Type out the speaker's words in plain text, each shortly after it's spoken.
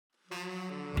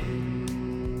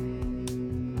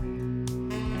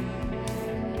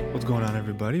What's going on,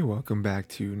 everybody? Welcome back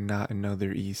to Not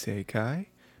Another Isekai.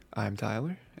 I'm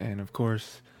Tyler, and of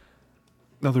course,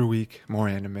 another week, more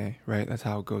anime, right? That's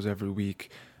how it goes every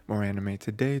week. More anime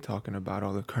today, talking about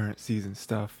all the current season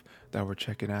stuff that we're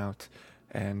checking out.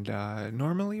 And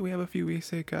normally we have a few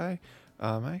Isekai.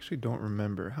 I actually don't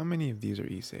remember how many of these are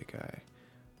Isekai.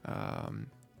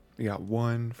 We got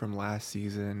one from last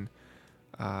season.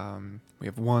 We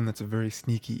have one that's a very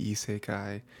sneaky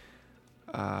Isekai.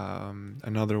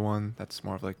 Another one that's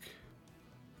more of like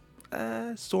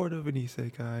sort of an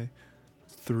isekai.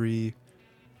 Three.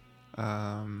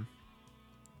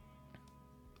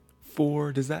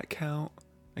 Four, does that count?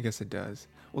 I guess it does.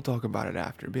 We'll talk about it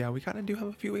after. But yeah, we kind of do have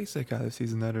a few isekai this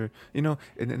season that are, and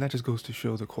that just goes to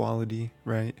show the quality,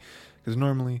 right? Because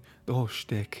normally the whole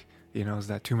shtick, is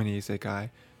that too many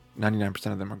isekai,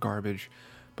 99% of them are garbage.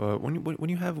 But when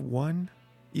you have one,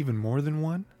 even more than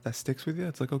one, that sticks with you,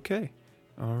 it's like, okay,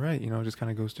 all right, it just kind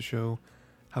of goes to show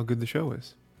how good the show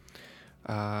is.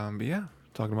 But yeah,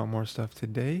 talking about more stuff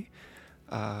today.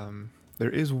 There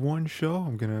is one show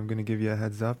I'm gonna give you a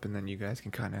heads up, and then you guys can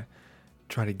kind of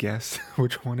try to guess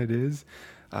which one it is.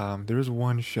 There is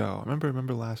one show.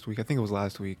 Remember last week? I think it was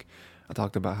last week. I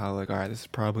talked about how all right, this is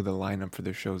probably the lineup for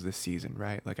the shows this season,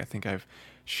 right? I think I've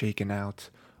shaken out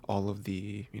all of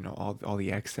the all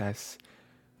the excess.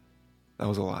 That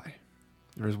was a lie.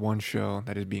 There is one show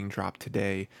that is being dropped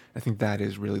today. I think that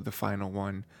is really the final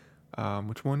one.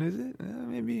 Which one is it?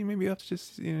 Maybe you have to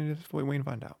just just wait and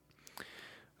find out.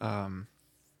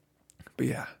 But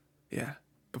yeah.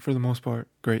 But for the most part,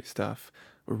 great stuff.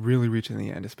 We're really reaching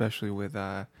the end, especially with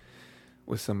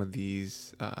some of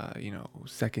these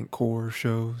second core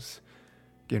shows,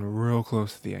 getting real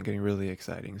close to the end, getting really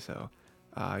exciting. So,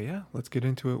 yeah, let's get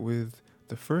into it with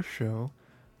the first show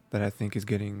that I think is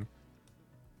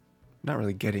not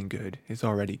really getting good. It's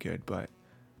already good, but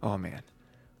oh man,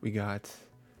 we got.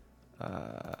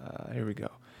 Here we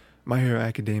go. My Hero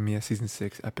Academia Season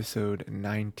 6, Episode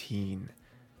 19.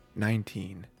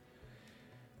 19.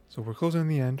 So we're closing on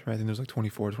the end, right? I think there's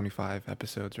 24, 25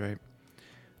 episodes, right?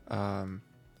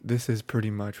 This is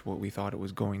pretty much what we thought it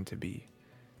was going to be.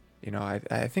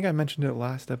 I think I mentioned it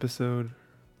last episode.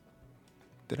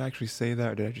 Did I actually say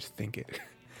that, or did I just think it?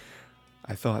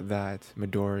 I thought that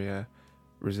Midoriya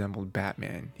resembled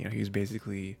Batman. He was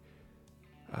basically...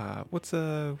 what's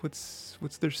their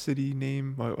city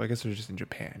name? Well, I guess they're just in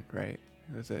Japan, right?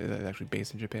 That's actually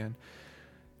based in Japan.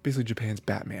 Basically, Japan's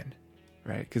Batman,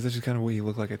 right? Because that's just kind of what he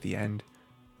looked like at the end.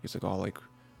 He's all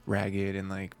ragged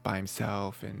and by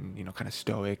himself, and kind of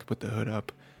stoic, put the hood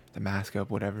up, the mask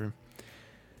up, whatever.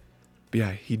 But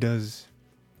yeah, he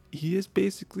is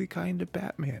basically kind of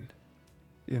Batman,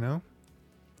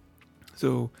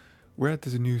 So we're at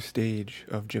this new stage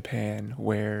of Japan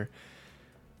where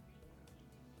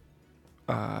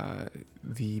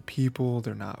the people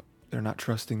they're not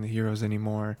trusting the heroes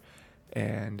anymore,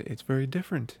 and it's very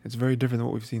different. It's very different than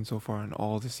what we've seen so far in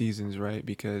all the seasons, right?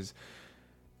 Because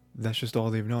that's just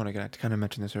all they've known. Again, I kind of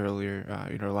mentioned this earlier,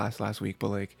 last week,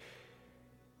 but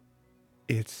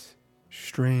it's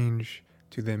strange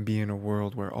to them be in a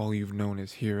world where all you've known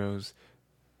is heroes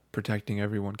protecting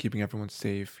everyone, keeping everyone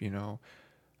safe,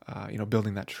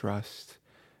 building that trust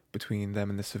between them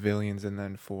and the civilians, and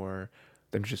then for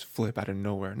them to just flip out of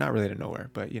nowhere, not really out of nowhere,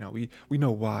 but we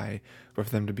know why, but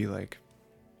for them to be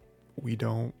we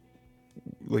don't,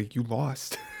 you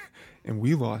lost and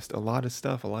we lost a lot of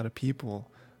stuff, a lot of people,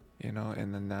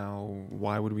 and then now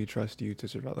why would we trust you to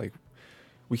survive?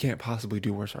 We can't possibly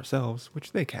do worse ourselves,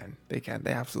 which they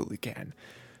absolutely can,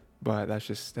 but that's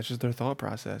just their thought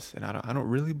process, and I don't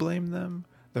really blame them.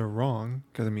 They're wrong,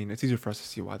 because it's easier for us to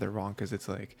see why they're wrong, because it's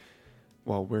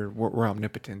well, we're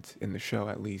omnipotent in the show,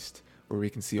 at least, where we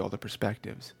can see all the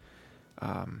perspectives.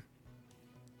 But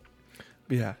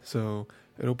yeah, so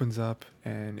it opens up,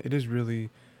 and it opens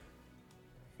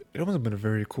up in a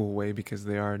very cool way, because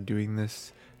they are doing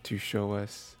this to show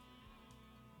us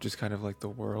just kind of the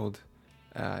world,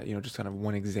 just kind of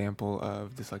one example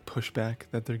of this pushback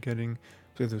that they're getting.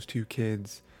 So those two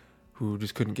kids who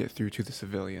just couldn't get through to the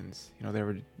civilians, they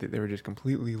were just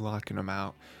completely locking them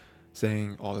out,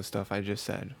 saying all the stuff I just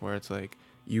said, where it's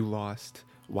you lost.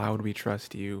 Why would we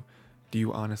trust you? Do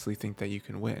you honestly think that you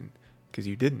can win? Because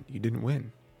you didn't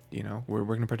win. We're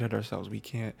going to protect ourselves. We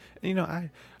can't. And,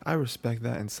 I respect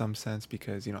that in some sense,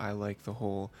 because, I like the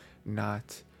whole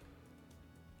not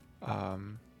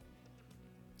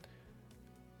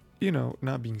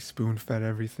not being spoon-fed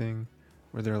everything,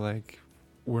 where they're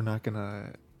we're not going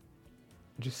to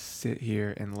just sit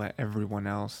here and let everyone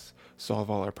else solve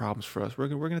all our problems for us. We're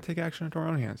going to take action into our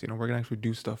own hands. We're going to actually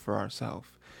do stuff for ourselves,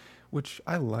 which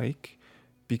I like,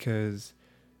 because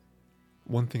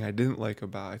one thing I didn't like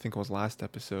about, I think it was last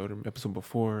episode or episode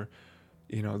before,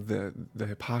 the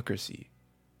hypocrisy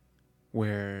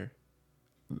where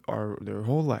your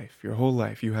whole life,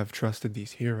 you have trusted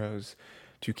these heroes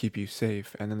to keep you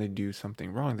safe, and then they do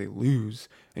something wrong, they lose,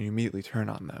 and you immediately turn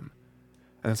on them.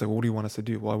 And it's like, well, what do you want us to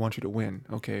do? Well, I want you to win.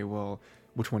 Okay, well,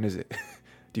 which one is it?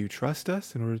 Do you trust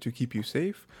us in order to keep you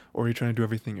safe, or are you trying to do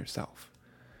everything yourself?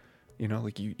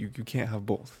 Like you can't have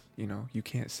both. You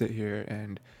can't sit here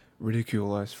and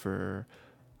ridicule us for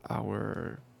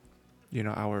our,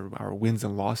 our wins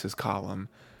and losses column,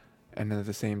 and then at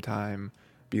the same time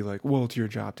be like, well, it's your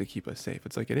job to keep us safe.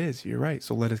 It's like, it is. You're right.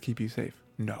 So let us keep you safe.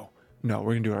 No, we're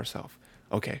going to do it ourselves.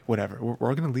 Okay, whatever. We're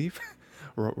all going to leave.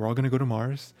 we're all going to go to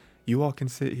Mars. You all can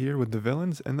sit here with the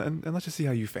villains, and let's just see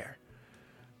how you fare.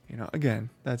 Again,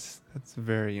 that's a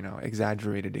very,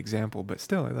 exaggerated example, but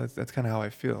still, that's kind of how I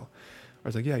feel. I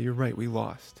was like, yeah, you're right. We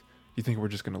lost. You think we're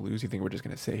just going to lose? You think we're just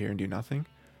going to sit here and do nothing?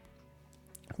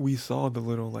 We saw the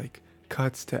little, like,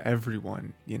 cuts to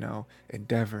everyone,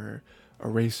 Endeavor,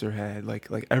 Eraserhead,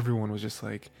 like everyone was just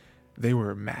like, they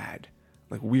were mad.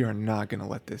 Like, we are not going to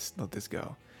let this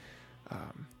go.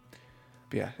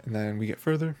 But yeah, and then we get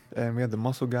further, and we have the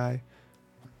muscle guy.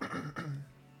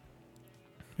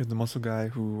 Here's the muscle guy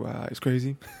who is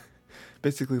crazy.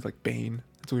 Basically like Bane.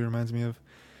 That's what he reminds me of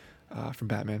from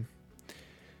Batman.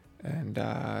 And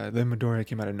then Midoriya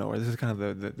came out of nowhere. This is kind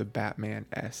of the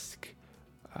Batman-esque,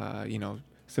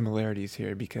 similarities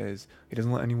here, because he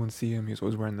doesn't let anyone see him. He's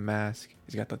always wearing the mask.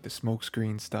 He's got like the smoke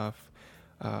screen stuff,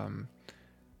 and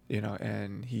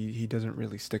he doesn't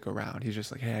really stick around. He's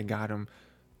just like, hey, I got him.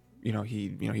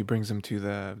 He brings him to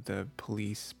the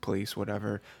police place,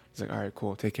 whatever. He's like, all right,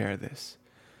 cool, take care of this.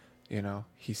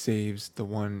 He saves the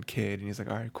one kid, and he's like,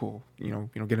 all right, cool.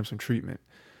 Get him some treatment.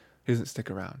 He doesn't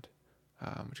stick around,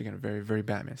 which again, very, very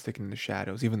Batman, sticking in the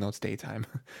shadows, even though it's daytime.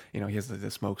 He has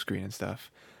the smoke screen and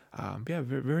stuff. Yeah,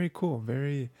 very, very cool,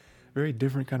 very, very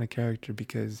different kind of character,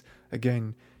 because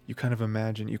again, you kind of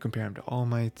imagine, you compare him to All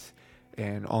Might,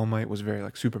 and All Might was very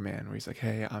like Superman, where he's like,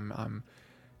 hey,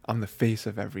 I'm the face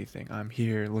of everything. I'm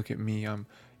here. Look at me. I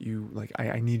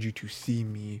need you to see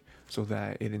me so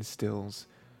that it instills,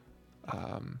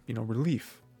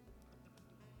 relief.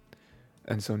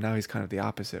 And so now he's kind of the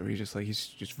opposite, where he's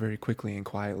just very quickly and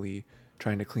quietly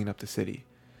trying to clean up the city.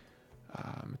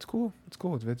 It's cool.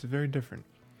 It's very different.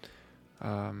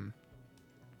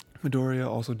 Midoriya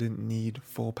also didn't need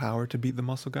full power to beat the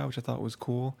muscle guy, which I thought was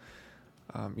cool.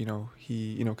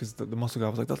 Because the muscle guy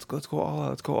was like, let's go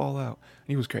all out. And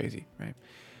he was crazy, right?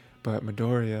 But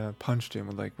Midoriya punched him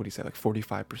with like, what he said, like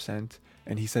 45%.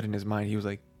 And he said in his mind, he was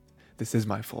like, this is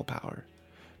my full power.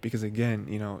 Because again,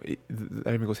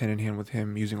 that even goes hand in hand with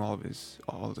him using all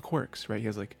of the quirks, right? He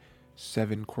has like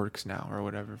 7 quirks now or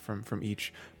whatever from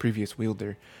each previous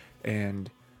wielder. And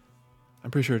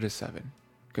I'm pretty sure it is 7.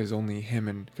 Because only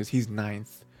him because he's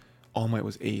 9th, All Might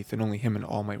was 8th, and only him and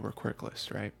All Might were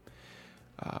quirkless, right?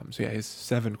 So yeah, his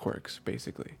 7 quirks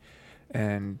basically,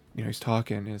 and he's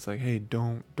talking, and it's like, hey,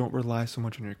 don't rely so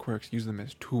much on your quirks. Use them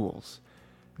as tools.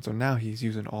 And so now he's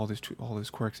using all his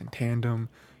quirks in tandem.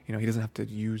 He doesn't have to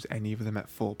use any of them at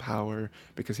full power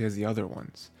because he has the other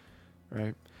ones,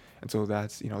 right? And so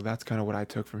that's kind of what I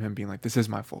took from him being like, this is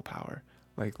my full power.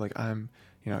 Like I'm,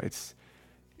 it's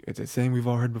a saying we've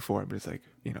all heard before, but it's like,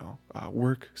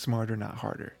 work smarter, not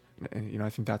harder. And I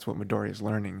think that's what Midoriya is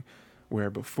learning, where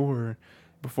before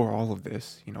all of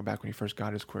this, back when he first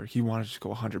got his quirk, he wanted to just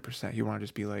go 100%. He wanted to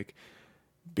just be like,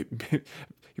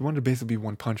 he wanted to basically be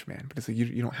One Punch Man, but it's like,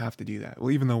 you don't have to do that.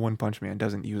 Well, even though One Punch Man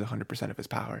doesn't use 100% of his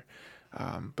power,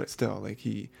 but still, like,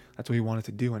 that's what he wanted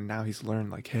to do. And now he's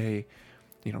learned, like, hey,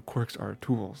 quirks are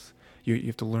tools. You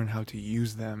have to learn how to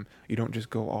use them. You don't just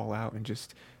go all out and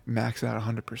just max out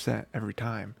 100% every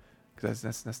time, because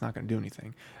that's not going to do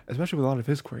anything. Especially with a lot of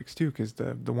his quirks too, because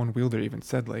the one wielder even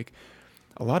said, like,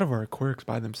 a lot of our quirks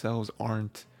by themselves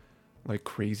aren't like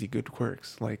crazy good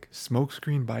quirks. Like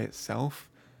Smokescreen by itself,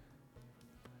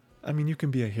 I mean, you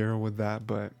can be a hero with that,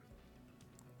 but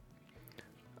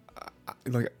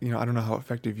I don't know how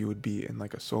effective you would be in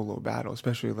like a solo battle,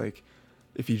 especially like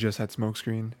if you just had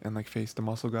Smokescreen and like faced the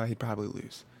muscle guy, he'd probably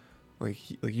lose. Like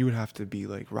you would have to be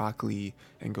like Rock Lee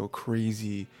and go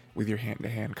crazy with your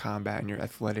hand-to-hand combat and your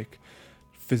athletic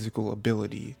physical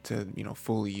ability to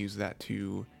fully use that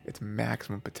to its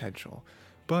maximum potential.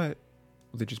 But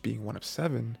with it just being one of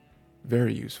 7,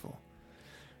 very useful.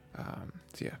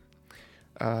 So yeah,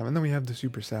 and then we have the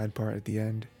super sad part at the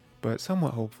end, but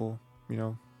somewhat hopeful.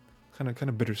 Kind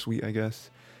of bittersweet, I guess,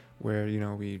 where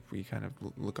we kind of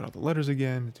look at all the letters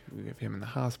again. We have him in the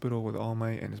hospital with All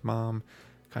Might and his mom,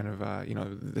 kind of,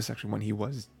 this actually when he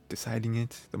was deciding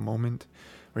it, the moment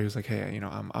where he was like, hey,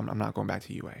 I'm not going back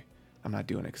to UA. I'm not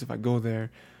doing it, because if I go there,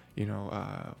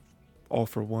 All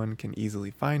For One can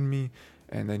easily find me,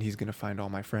 and then he's gonna find all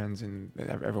my friends, and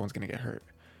everyone's gonna get hurt,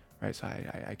 right? So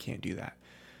I can't do that.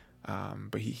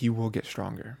 But he will get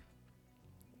stronger.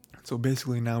 So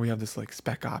basically now we have this like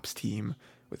Spec Ops team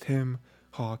with him,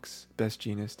 Hawks, Best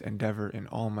Jeanist, Endeavor, and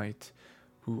All Might,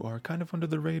 who are kind of under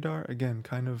the radar, again,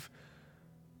 kind of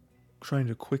trying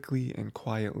to quickly and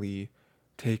quietly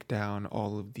take down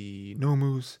all of the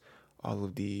Nomus, all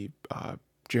of the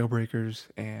jailbreakers,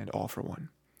 and All For One.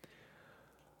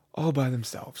 All by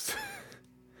themselves.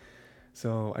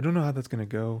 So I don't know how that's going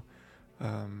to go.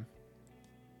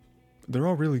 They're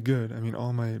all really good. I mean,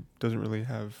 All Might doesn't really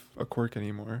have a quirk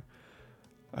anymore.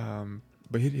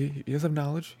 But he does have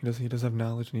knowledge. He does have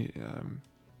knowledge, and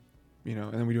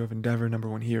and then we do have Endeavor, number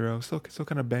one hero. Still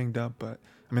kind of banged up, but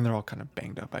I mean they're all kind of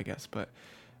banged up, I guess. But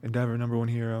Endeavor, number one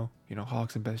hero.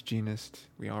 Hawks and Best Jeanist.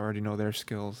 We already know their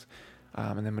skills.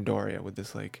 And then Midoriya with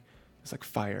this like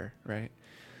fire, right?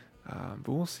 But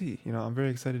we'll see. I'm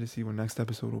very excited to see what next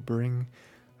episode will bring.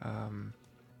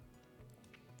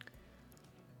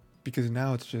 Because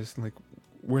now it's just like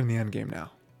we're in the end game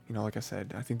now. Like I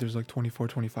said, I think there's like 24,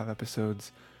 25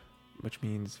 episodes, which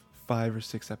means 5 or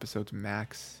 6 episodes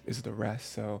max is the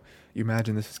rest. So you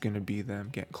imagine this is going to be them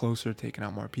getting closer, taking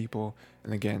out more people,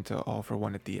 and then getting to All For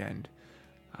One at the end.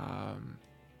 And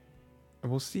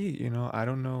we'll see. I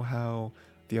don't know how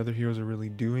the other heroes are really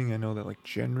doing. I know that like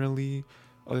generally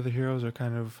other heroes are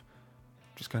kind of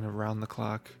round the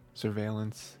clock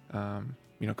surveillance,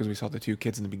 because we saw the 2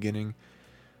 kids in the beginning.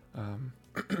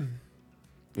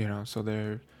 So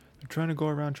they're trying to go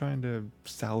around trying to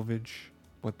salvage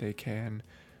what they can.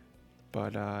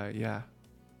 But yeah,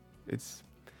 it's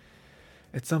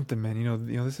something, man.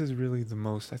 This is really the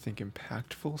most, I think,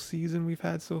 impactful season we've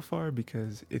had so far,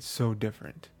 because it's so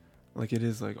different. Like, it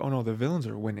is like, oh no, the villains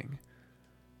are winning.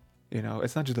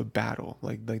 It's not just a battle.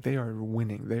 Like they are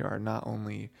winning. They are not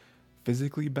only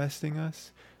physically besting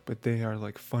us, but they are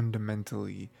like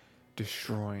fundamentally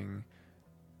destroying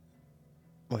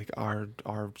like our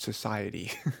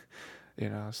society.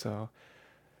 So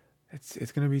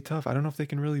it's gonna be tough. I don't know if they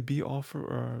can really beat I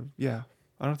don't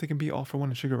know if they can beat All For One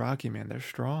and Shigaraki, man. They're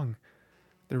strong.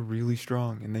 They're really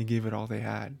strong, and they gave it all they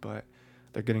had, but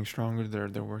they're getting stronger.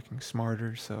 They're working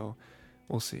smarter. So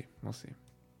we'll see.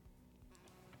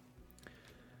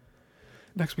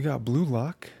 Next we got Blue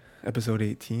Lock, episode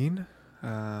 18.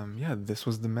 This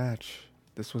was the match.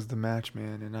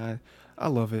 Man, and I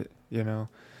love it.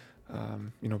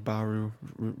 Baru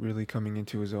really coming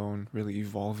into his own, really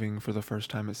evolving for the first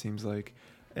time, it seems like.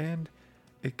 And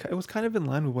it was kind of in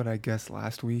line with what I guessed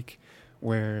last week,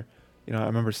 where, I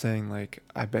remember saying, like,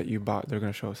 I bet you they're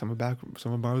going to show some of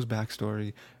Baru's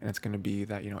backstory, and it's going to be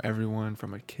that, everyone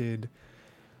from a kid,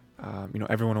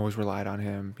 everyone always relied on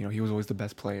him. He was always the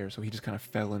best player, so he just kind of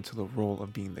fell into the role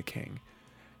of being the king.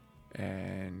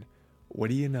 And what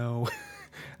do you know?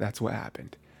 That's what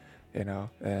happened.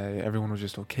 Everyone was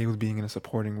just okay with being in a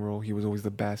supporting role. He was always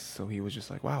the best, so he was just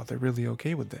like, wow, they're really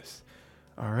okay with this.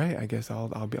 All right, I guess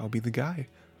I'll be the guy.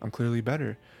 I'm clearly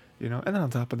better, And then on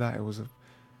top of that, it was a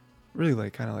really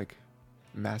like kind of like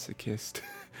masochist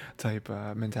type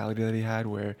mentality that he had,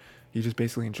 where he just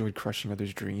basically enjoyed crushing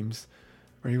others' dreams.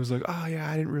 Where he was like, oh yeah,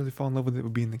 I didn't really fall in love with it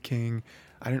with being the king.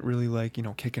 I didn't really like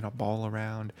kicking a ball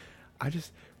around. I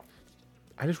just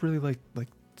really like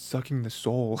sucking the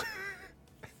soul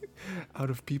out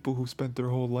of people who spent their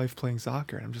whole life playing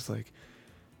soccer. And I'm just like,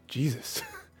 Jesus.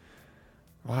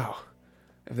 Wow.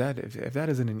 If that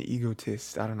isn't an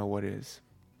egotist, I don't know what is.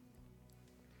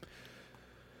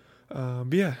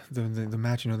 But yeah, the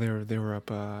match, they were up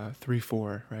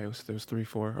 3-4, right? It was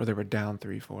 3-4, or they were down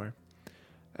 3-4.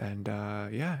 And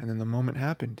and then the moment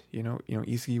happened.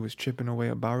 Isugi was chipping away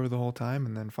at Baru the whole time,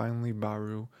 and then finally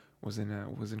Baru was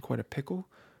in quite a pickle.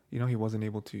 He wasn't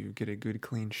able to get a good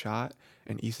clean shot,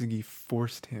 and Isugi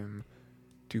forced him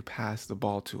to pass the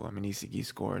ball to him, and Isugi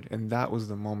scored. And that was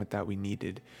the moment that we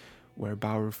needed, where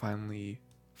Baru finally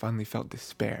felt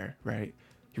despair, right?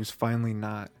 He was finally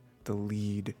not the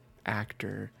lead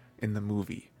actor in the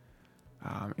movie,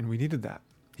 and we needed that.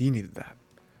 He needed that,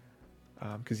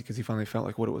 because he finally felt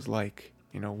like what it was like,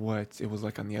 what it was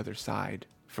like on the other side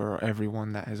for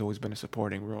everyone that has always been a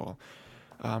supporting role.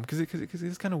 Because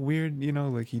it's kind of weird,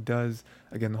 like he does,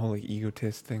 again, the whole like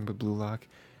egotist thing with Blue Lock.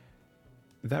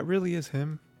 That really is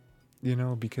him,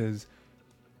 because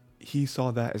he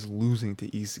saw that as losing to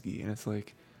Isugi, and it's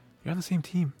like, you're on the same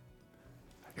team.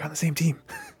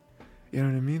 You know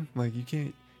what I mean? Like you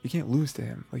can't lose to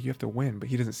him. Like you have to win, but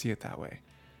he doesn't see it that way,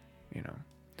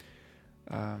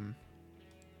 And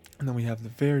then we have the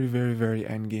very, very, very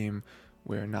end game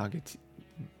where Nagi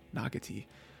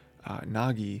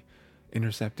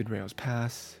intercepted Rayo's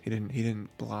pass. He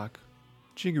didn't block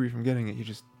Chigiri from getting it. He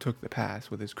just took the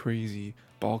pass with his crazy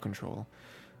ball control.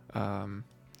 And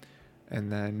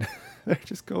then they're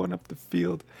just going up the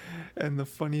field. And the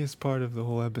funniest part of the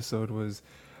whole episode was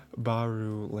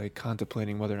Baru like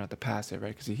contemplating whether or not to pass it,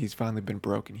 right? Because he's finally been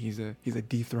broken. He's a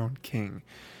dethroned king.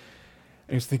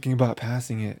 And he's thinking about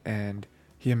passing it, and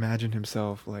he imagined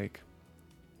himself like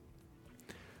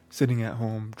sitting at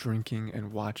home drinking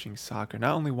and watching soccer.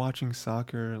 Not only watching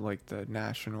soccer like the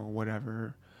national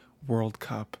whatever World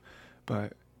Cup,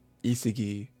 but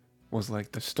Isagi was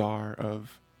like the star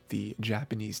of the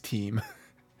Japanese team.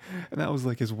 And that was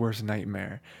like his worst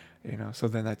nightmare, so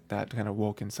then that kind of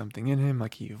woke in something in him.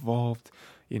 Like he evolved,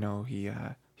 he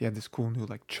had this cool new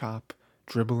like chop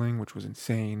dribbling, which was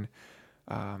insane.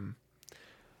 He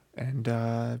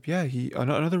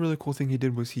another really cool thing he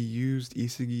did was he used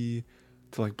Isagi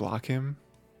to like block him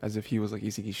as if he was like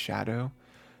Isagi's shadow.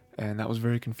 And that was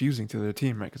very confusing to their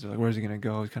team, right? Because they're like, where's he going to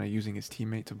go? He's kind of using his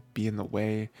teammate to be in the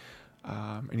way.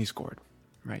 And he scored,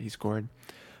 right? He scored.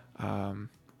 And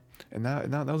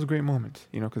that was a great moment,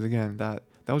 because again, that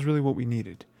was really what we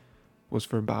needed, was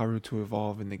for Baru to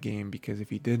evolve in the game. Because if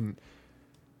he didn't,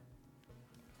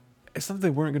 it's not that they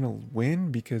weren't going to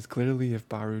win, because clearly if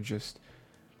Baru just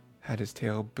had his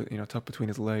tail, tucked between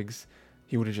his legs,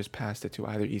 he would have just passed it to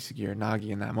either Isagi or Nagi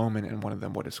in that moment, and one of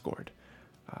them would have scored.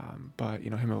 But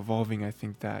him evolving, I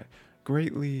think that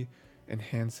greatly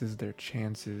enhances their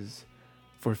chances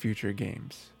for future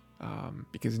games,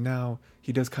 because now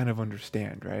he does kind of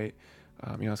understand, right?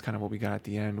 It's kind of what we got at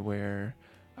the end where,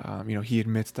 he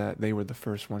admits that they were the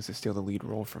first ones to steal the lead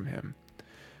role from him,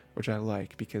 which I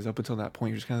like, because up until that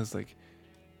point, he was kind of this like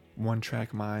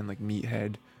one-track mind, like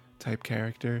meathead type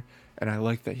character, and I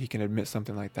like that he can admit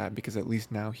something like that, because at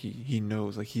least now he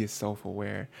knows, like he is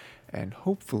self-aware, and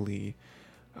hopefully,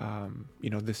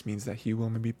 this means that he will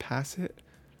maybe pass it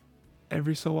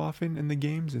every so often in the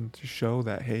games, and to show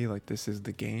that, hey, like this is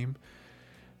the game.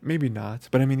 Maybe not,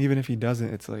 but I mean, even if he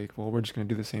doesn't, it's like, well, we're just going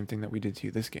to do the same thing that we did to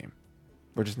you this game.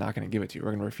 We're just not going to give it to you.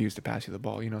 We're going to refuse to pass you the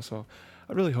ball, so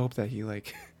I really hope that he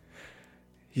like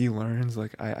he learns.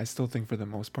 Like I still think for the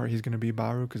most part he's going to be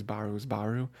Baru, because Baru is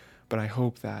Baru, but I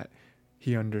hope that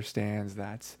he understands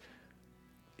that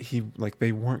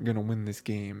they weren't going to win this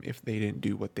game if they didn't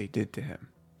do what they did to him.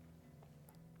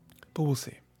 But we'll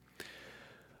see.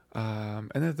 And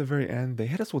at the very end, they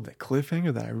hit us with a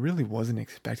cliffhanger that I really wasn't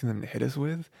expecting them to hit us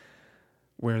with,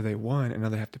 where they won, and now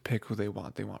they have to pick who they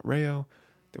want. They want Rayo,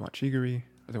 they want Chigiri,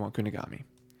 or they want Kunigami.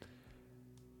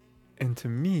 And to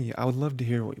me, I would love to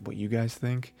hear what you guys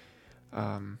think.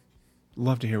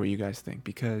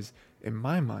 Because in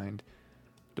my mind,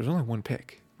 there's only one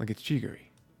pick. Like, it's Chigiri.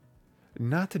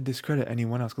 Not to discredit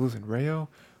anyone else. 'Cause listen, Rayo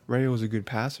is a good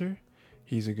passer.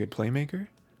 He's a good playmaker.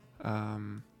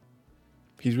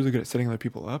 He's really good at setting other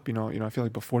people up. I feel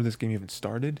like before this game even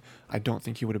started, I don't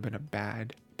think he would have been a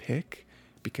bad pick,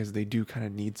 because they do kind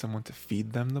of need someone to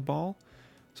feed them the ball.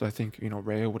 So I think,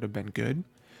 Rayo would have been good.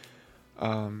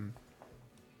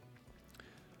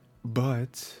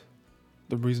 But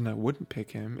the reason I wouldn't pick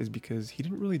him is because he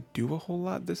didn't really do a whole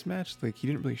lot this match. Like, he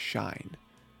didn't really shine.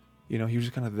 He was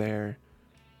just kind of there.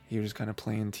 He was just kind of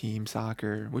playing team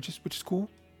soccer, which is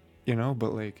cool.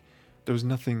 But like, there was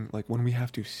nothing, like, when we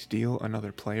have to steal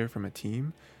another player from a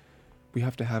team, we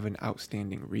have to have an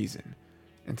outstanding reason.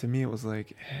 And to me, it was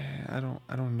like, I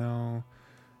don't know,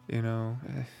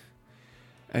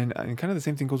 And kind of the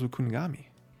same thing goes with Kunigami.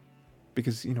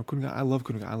 Because, I love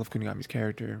Kunigami. I love Kunigami's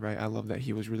character, right? I love that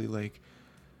he was really, like,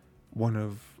 one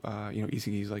of,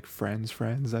 Isagi's, like, friends,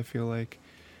 I feel like.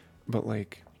 But,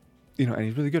 like, and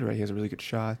he's really good, right? He has a really good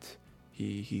shot.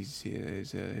 He's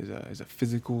a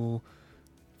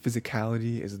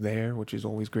physicality is there, which is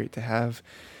always great to have.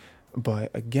 But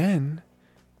again,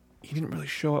 he didn't really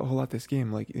show a whole lot this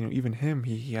game. Like, even him,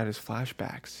 he had his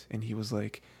flashbacks, and he was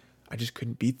like, I just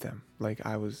couldn't beat them. Like,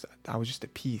 I was just a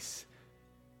piece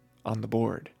on the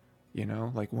board,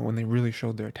 like when they really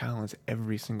showed their talents,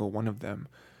 every single one of them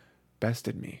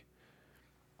bested me.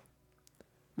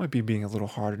 Might be being a little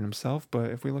hard on himself, but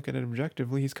if we look at it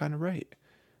objectively, he's kind of right.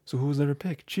 So who was there to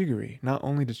pick? Chigiri. Not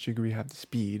only does Chigiri have the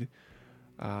speed,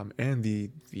 and the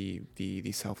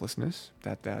selflessness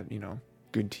that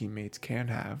good teammates can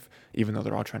have, even though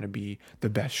they're all trying to be the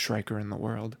best striker in the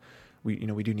world. We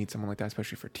do need someone like that,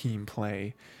 especially for team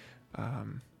play.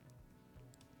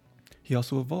 He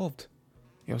also evolved.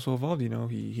 He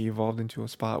evolved into a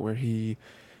spot where he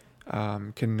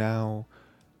can now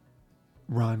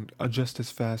run just as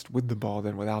fast with the ball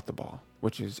than without the ball,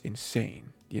 which is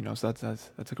insane. So that's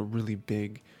like a really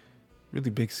big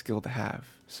skill to have.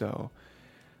 So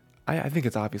I think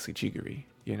it's obviously Chigiri.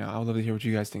 I would love to hear what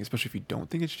you guys think, especially if you don't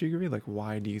think it's Chigiri. Like,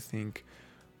 why do you think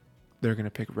they're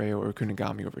gonna pick Reo or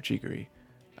Kunigami over Chigiri?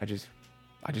 I just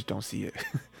don't see it.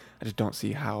 I just don't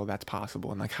see how that's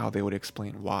possible, and like how they would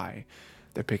explain why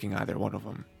they're picking either one of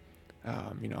them.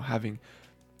 Having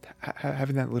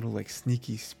that little like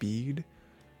sneaky speed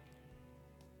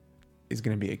is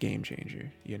gonna be a game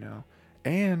changer.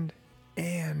 And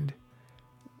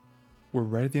we're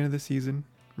right at the end of the season,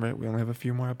 right? We only have a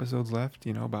few more episodes left.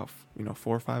 About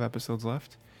 4 or 5 episodes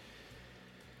left.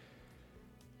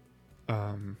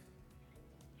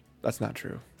 That's not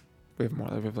true. We have more.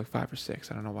 We have like 5 or 6.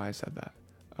 I don't know why I said that.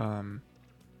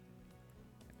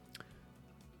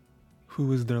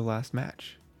 Who is their last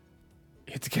match?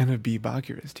 It's gonna be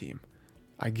Bakura's team.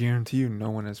 I guarantee you, no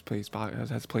one has played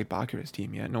Bakura's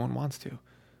team yet. No one wants to.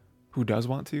 Who does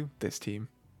want to? This team,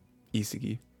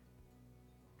 Isugi.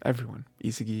 Everyone,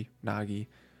 Isugi, Nagi.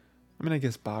 I mean, I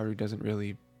guess Baru doesn't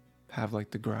really have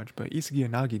like the grudge, but Isugi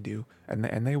and Nagi do, and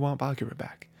they want Bakura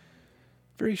back.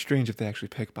 Very strange if they actually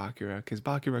pick Bakura, because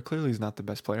Bakura clearly is not the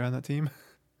best player on that team.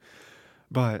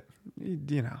 But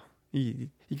you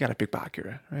gotta pick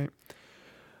Bakura, right?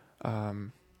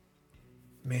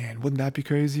 Man, wouldn't that be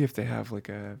crazy if they have like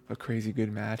a crazy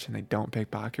good match and they don't pick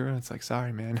Bakura? It's like,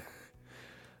 sorry, man.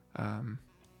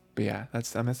 But yeah,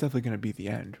 that's definitely gonna be the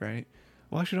end, right?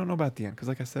 Well, I actually don't know about the end, because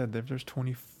like I said, there's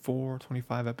 24,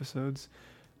 25 episodes.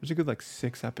 There's a good like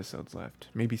 6 episodes left,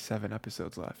 maybe 7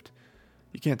 episodes left.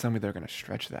 You can't tell me they're gonna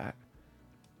stretch that.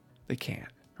 They can't,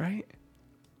 right?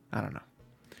 I don't know.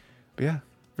 But yeah,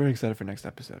 very excited for next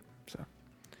episode. So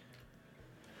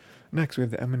next we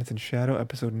have the Eminence in Shadow,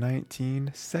 episode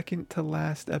 19, second to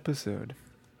last episode.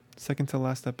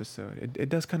 It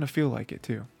does kind of feel like it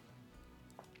too.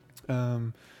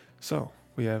 So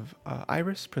we have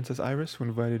Princess Iris, who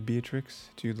invited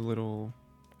Beatrix to the little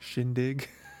shindig,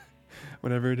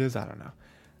 whatever it is. I don't know.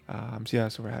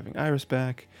 So we're having Iris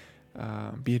back.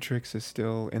 Beatrix is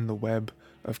still in the web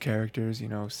of characters.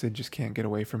 Sid just can't get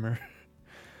away from her.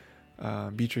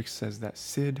 Beatrix says that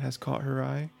Sid has caught her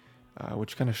eye,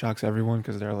 which kind of shocks everyone,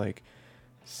 because they're like,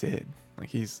 Sid, like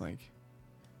he's okay,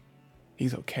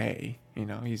 he's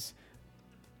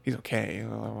okay.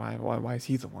 Why is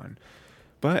he the one?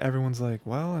 But everyone's like,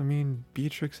 well, I mean,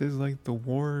 Beatrix is like the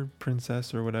war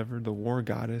princess or whatever, the war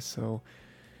goddess. So,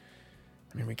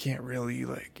 I mean, we can't really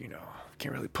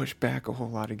push back a whole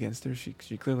lot against her. She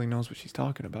clearly knows what she's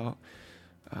talking about.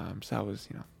 So that was,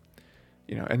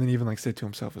 and then even like Sid to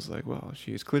himself was like, well,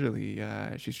 she's clearly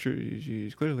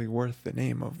worth the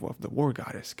name of the war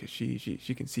goddess, because she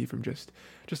can see from just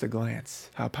a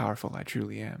glance how powerful I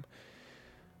truly am.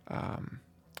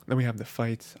 Then we have the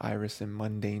fights, Iris and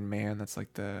Mundane Man. That's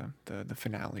like the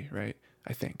finale, right?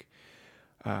 I think.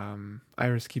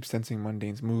 Iris keeps sensing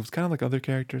Mundane's moves, kind of like other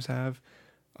characters have.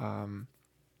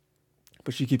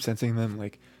 But she keeps sensing them,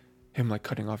 like him like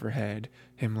cutting off her head,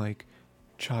 him like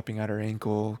chopping at her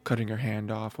ankle, cutting her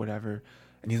hand off, whatever,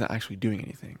 and he's not actually doing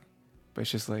anything. But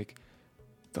it's just like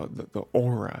the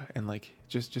aura, and like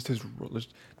just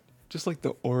like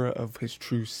the aura of his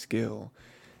true skill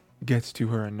gets to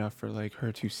her enough for like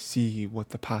her to see what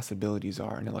the possibilities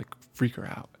are, and it like freak her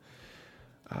out.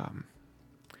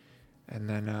 And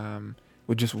then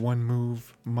with just one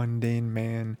move, Mundane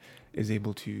Man is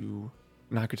able to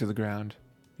knock her to the ground,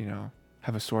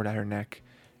 have a sword at her neck,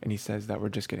 and he says that we're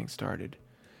just getting started.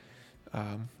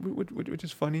 Which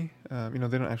is funny. They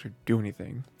don't actually do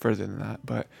anything further than that,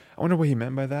 but I wonder what he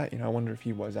meant by that. I wonder if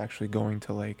he was actually going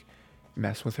to like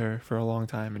mess with her for a long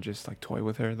time and just like toy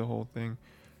with her the whole thing,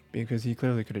 because he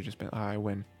clearly could have just been, I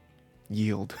win,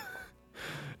 yield.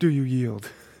 Do you yield?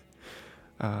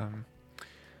 And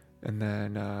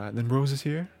then Rose is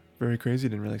here. Very crazy.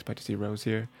 Didn't really expect to see Rose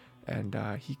here, and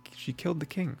she killed the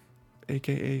king,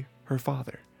 aka her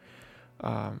father.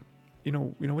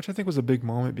 Which I think was a big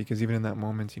moment, because even in that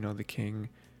moment, the king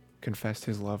confessed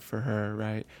his love for her,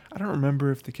 right? I don't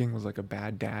remember if the king was like a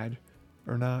bad dad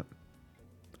or not.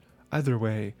 Either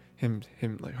way, him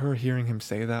like her hearing him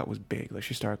say that was big. Like,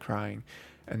 she started crying,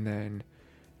 and then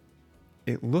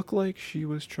it looked like she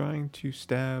was trying to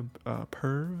stab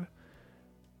Perv,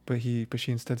 but she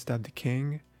instead stabbed the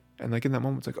king. And like in that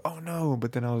moment, it's like, oh no!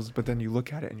 But then you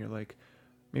look at it and you're like,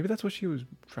 maybe that's what she was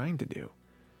trying to do,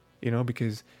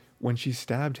 because when she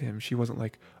stabbed him, she wasn't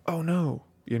like, oh no,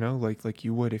 like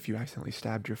you would if you accidentally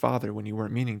stabbed your father when you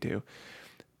weren't meaning to.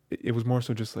 It was more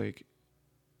so just like,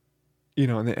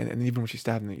 and even when she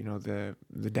stabbed him,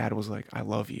 the dad was like, I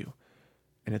love you.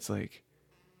 And it's like,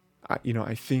 I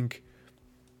think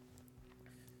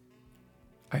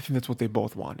that's what they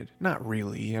both wanted. Not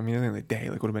really. I mean, at the end of the day,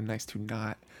 like, it would have been nice to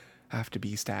not have to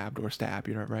be stabbed or stab,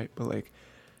 right? But like,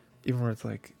 even where it's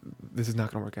like, this is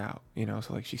not gonna work out,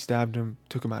 So like, she stabbed him,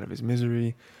 took him out of his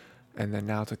misery, and then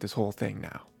now it's like this whole thing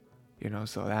now,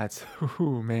 So that's,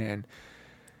 ooh, man.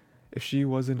 If she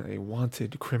wasn't a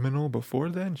wanted criminal before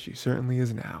then, she certainly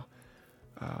is now.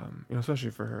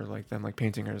 Especially for her, like them, like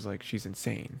painting her as like she's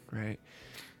insane, right?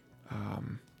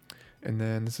 Um, and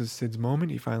then this is Sid's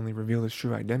moment. He finally revealed his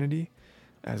true identity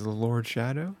as the Lord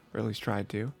Shadow, or at least tried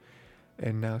to.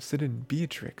 And now Sid and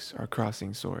Beatrix are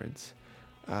crossing swords.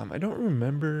 I don't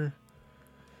remember,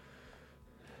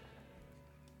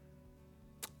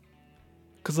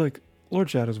 cause like Lord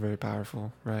Shadow's very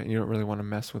powerful, right? You don't really want to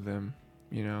mess with him.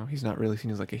 He's not really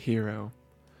seen as like a hero.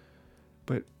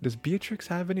 But does Beatrix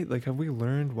have any, like, have we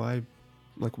learned why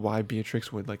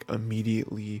Beatrix would like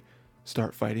immediately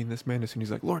start fighting this man as soon as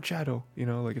he's like Lord Shadow,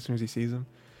 like as soon as he sees him?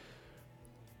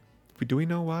 But do we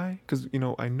know why? Because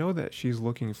I know that she's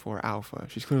looking for Alpha.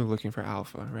 She's clearly looking for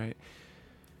Alpha, right?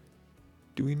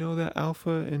 Do we know that Alpha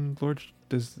and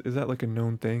is that like a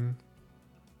known thing?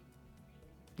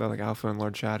 That like Alpha and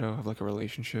Lord Shadow have like a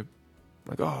relationship?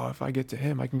 Like, oh, if I get to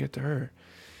him, I can get to her.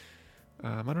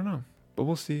 I don't know, but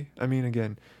we'll see. I mean,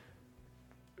 again,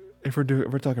 if we're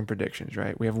talking predictions,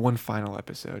 right? We have one final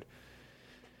episode.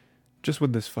 Just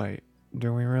with this fight,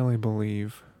 do we really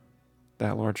believe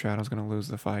that Lord Shadow's gonna lose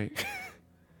the fight?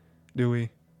 Do we?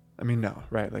 I mean, no,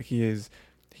 right? Like he is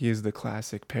the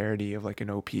classic parody of like an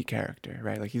OP character,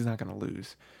 right? Like he's not gonna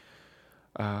lose.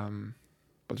 But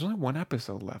there's only one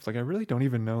episode left. Like I really don't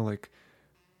even know like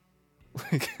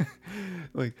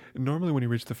like normally when you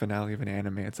reach the finale of an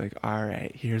anime, it's like, all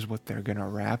right, here's what they're gonna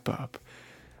wrap up.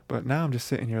 But now I'm just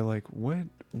sitting here like,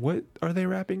 what are they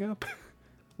wrapping up?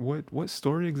 What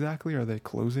story exactly are they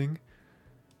closing?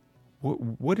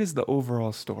 What is the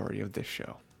overall story of this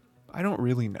show? I don't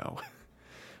really know.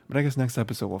 But I guess next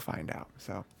episode we'll find out.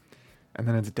 So, and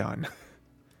then it's done.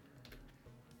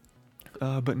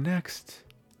 But next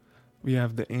we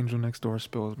have The Angel Next Door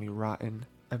Spills Me Rotten,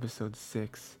 episode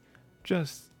 6.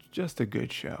 Just a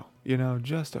good show,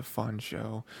 just a fun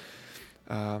show.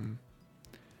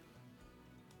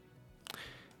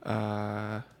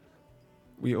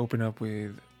 We open up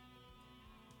with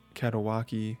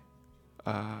Katawaki.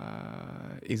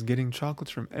 He's getting chocolates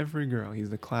from every girl.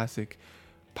 He's the classic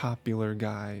popular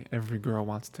guy. Every girl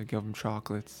wants to give him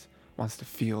chocolates, wants to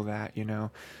feel that,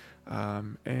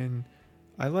 and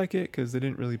I like it because they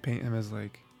didn't really paint him as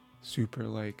like super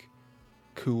like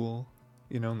cool,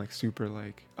 and like super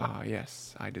like,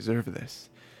 yes, I deserve this.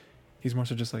 He's more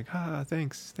so just like,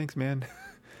 thanks man.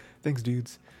 Thanks,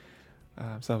 dudes.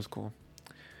 So that was cool.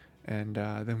 And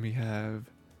then we have,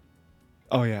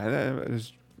 oh yeah,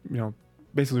 there's,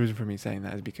 basically the reason for me saying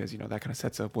that is because, that kind of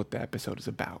sets up what the episode is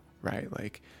about, right?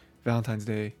 Like Valentine's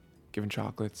Day, giving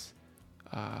chocolates,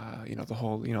 the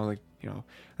whole,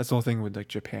 that's the whole thing with like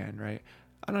Japan, right?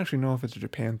 I don't actually know if it's a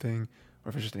Japan thing or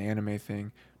if it's just an anime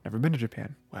thing. Never been to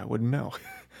Japan. Well, I wouldn't know.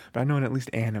 But I know in at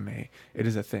least anime, it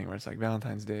is a thing where it's like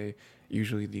Valentine's Day.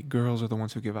 Usually the girls are the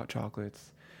ones who give out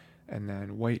chocolates. And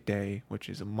then White Day, which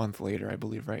is a month later, I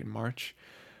believe, right in March,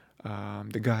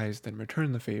 the guys then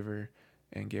return the favor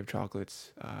and give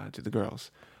chocolates to the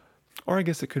girls. Or I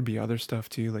guess it could be other stuff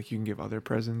too, like you can give other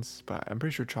presents, but I'm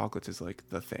pretty sure chocolates is like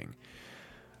the thing.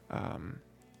 But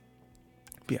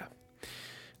yeah.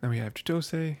 Then we have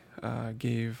Chitose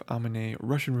gave Amane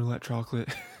Russian roulette chocolate,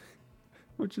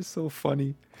 which is so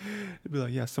funny. It'd be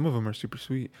like, yeah, some of them are super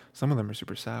sweet, some of them are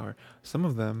super sour, some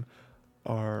of them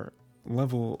are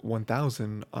level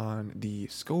 1000 on the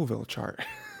Scoville chart.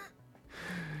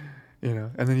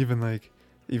 And then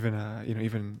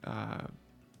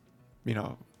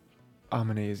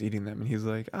Amane is eating them and he's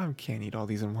like, I can't eat all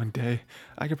these in one day.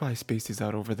 I could probably space these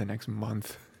out over the next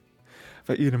month. If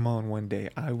I eat them all in one day,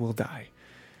 I will die.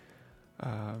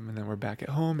 And then we're back at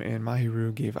home and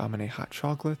Mahiru gave Amane hot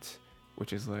chocolate,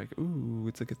 which is like, ooh,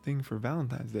 it's like a thing for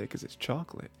Valentine's Day because it's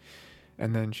chocolate.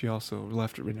 And then she also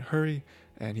left in a hurry,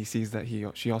 and he sees that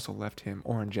she also left him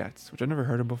orangettes, which I've never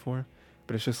heard of before,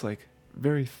 but it's just like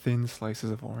very thin slices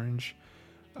of orange,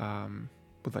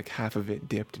 with like half of it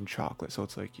dipped in chocolate. So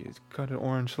it's like you cut an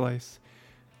orange slice,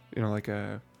 like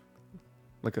a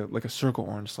circle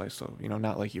orange slice. So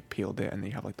not like you peeled it and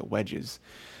then you have like the wedges,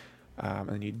 and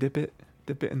then you dip it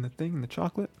in the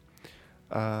chocolate.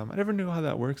 I never knew how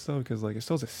that works though, because like it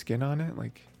still has a skin on it.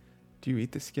 Like, do you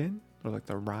eat the skin or like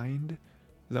the rind?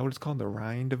 Is that what it's called? The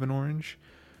rind of an orange?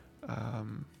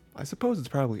 I suppose it's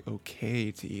probably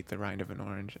okay to eat the rind of an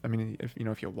orange. I mean,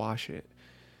 if you wash it.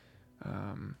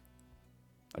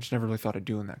 I just never really thought of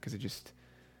doing that because I just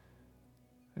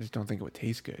don't think it would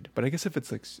taste good. But I guess if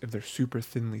it's like if they're super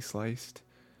thinly sliced,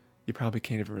 you probably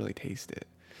can't even really taste it.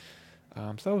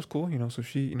 So that was cool, So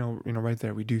she, right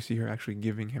there, we do see her actually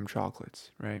giving him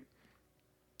chocolates, right?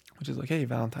 Which is like, hey,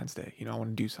 Valentine's Day, I want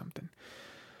to do something.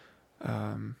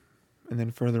 And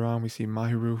then further on, we see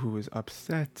Mahiru, who is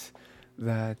upset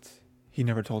that he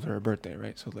never told her birthday,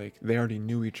 right? So like they already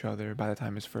knew each other by the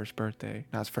time his first birthday,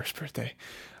 not his first birthday,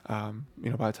 by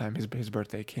the time his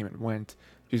birthday came and went,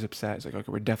 she's upset. It's like,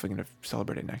 okay, we're definitely gonna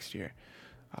celebrate it next year.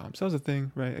 So that was a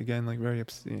thing, right? Again, like very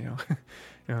upset,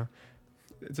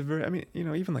 it's a very,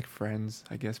 even like friends,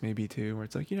 I guess maybe too, where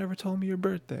it's like, you never told me your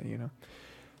birthday,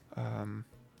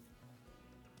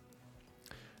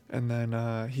 And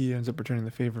then he ends up returning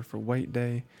the favor for White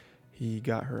Day. He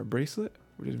got her a bracelet,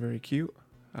 which is very cute.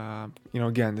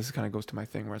 Again, this kind of goes to my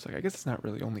thing where it's like, I guess it's not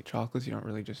really only chocolates. You don't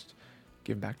really just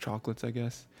give back chocolates, I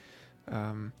guess.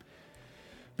 But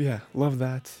yeah, love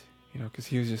that. Because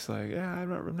he was just like, yeah,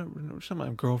 she's not my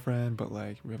girlfriend, but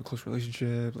like we have a close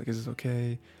relationship. Like, is this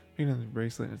okay? The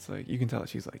bracelet, and it's like you can tell that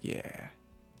she's like, yeah,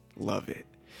 love it.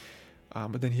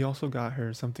 But then he also got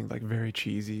her something like very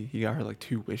cheesy. He got her like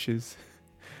 2 wishes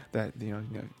that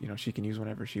she can use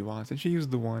whenever she wants, and she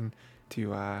used the one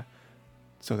to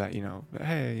so that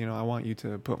hey, I want you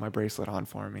to put my bracelet on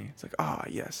for me. It's like,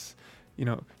 yes,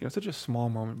 such a small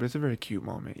moment, but it's a very cute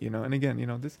moment, And again,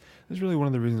 this is really one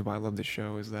of the reasons why I love this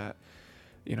show is that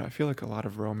I feel like a lot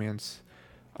of romance,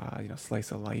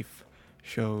 slice of life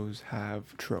shows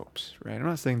have tropes, right? I'm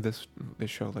not saying this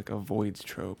show like avoids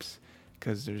tropes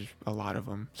because there's a lot of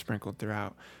them sprinkled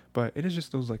throughout, but it is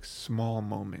just those like small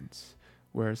moments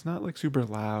where it's not like super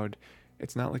loud,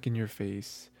 it's not like in your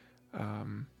face,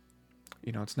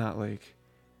 it's not like,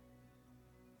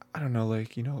 I don't know,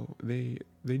 like,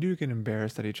 they do get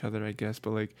embarrassed at each other, I guess,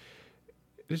 but like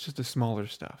it's just the smaller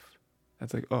stuff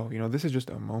that's like, this is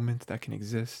just a moment that can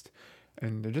exist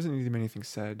and there doesn't need to be anything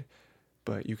said,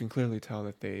 but you can clearly tell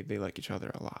that they like each other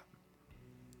a lot.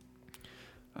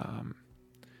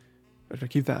 But to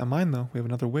keep that in mind, though, we have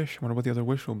another wish. I wonder what the other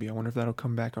wish will be. I wonder if that'll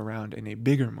come back around in a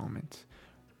bigger moment.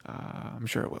 I'm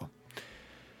sure it will.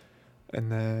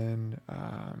 And then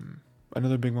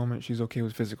another big moment, she's okay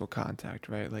with physical contact,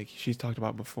 right? Like she's talked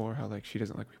about before, how like she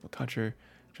doesn't like people touch her.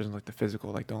 She doesn't like the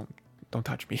physical, like don't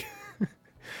touch me.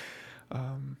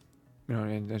 And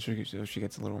then she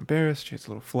gets a little embarrassed. She gets a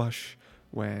little flush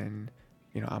when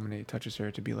Amine touches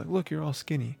her to be like, look, you're all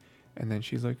skinny. And then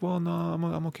she's like, well, no,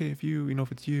 I'm okay if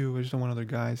if it's you. I just don't want other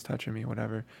guys touching me,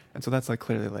 whatever. And so that's like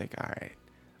clearly like,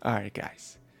 all right,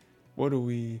 guys, what are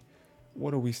we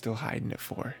still hiding it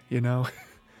for?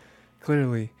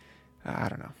 Clearly, I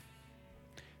don't know.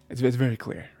 It's very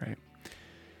clear, right?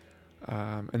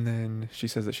 And then she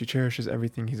says that she cherishes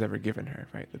everything he's ever given her,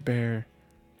 right? The bear,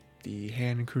 the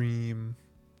hand cream,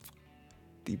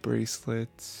 the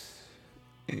bracelets,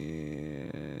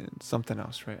 and something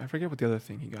else, right? I forget what the other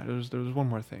thing he got. There was one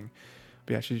more thing.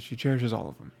 But yeah, she cherishes all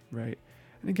of them, right?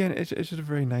 And again, it's just a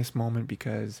very nice moment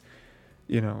because,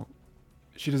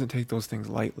 she doesn't take those things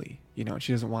lightly.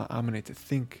 She doesn't want Amine to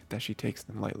think that she takes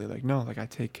them lightly. Like, no, like I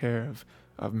take care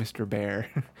of Mr. Bear,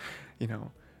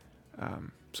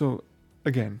 So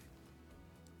again,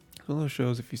 one of those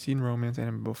shows, if you've seen romance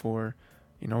anime before,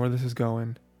 you know where this is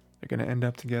going. They're going to end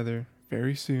up together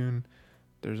very soon.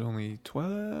 There's only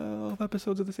 12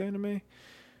 episodes of this anime,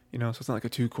 so it's not like a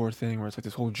 2-core thing where it's like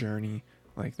this whole journey.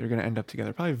 Like they're going to end up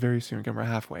together probably very soon. Again, we're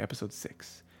halfway, episode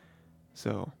 6.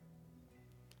 So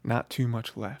not too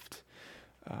much left.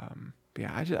 But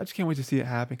yeah, I just can't wait to see it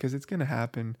happen because it's going to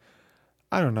happen.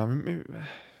 I don't know. Maybe,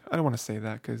 I don't want to say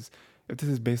that because if this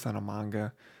is based on a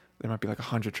manga, there might be like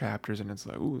 100 chapters and it's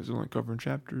like, ooh, it's only covering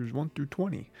chapters 1 through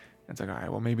 20. And it's like, all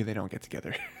right, well, maybe they don't get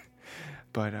together.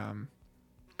 But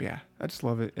yeah, I just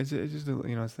love it. It's just, I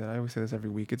always say this every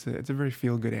week. It's a very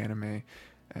feel-good anime.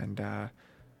 And,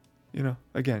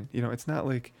 again, it's not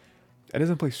like, it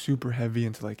doesn't play super heavy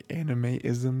into like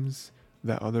anime-isms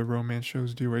that other romance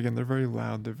shows do. Where again, they're very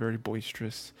loud, they're very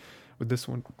boisterous. With this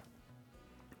one,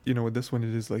 it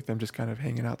is like them just kind of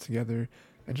hanging out together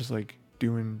and just like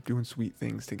doing sweet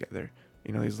things together.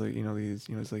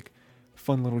 These like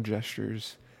fun little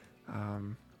gestures,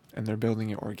 and they're building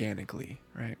it organically,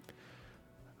 right?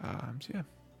 So yeah,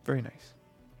 very nice.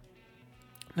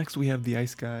 Next we have the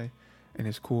Ice Guy and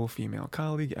his cool female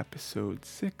colleague, episode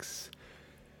 6.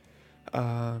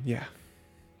 Yeah,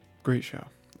 great show.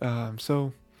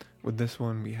 So with this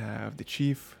one we have the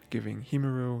chief giving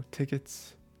Himuro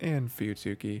tickets and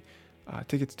Fuyutsuki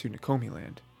tickets to Nekomi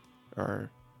Land, or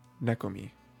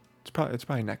Nekomi. It's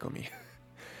probably Nekomi.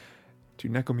 To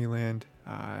Nekomi Land,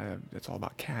 It's all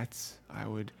about cats, I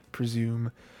would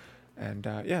presume. And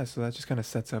yeah, so that just kind of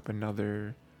sets up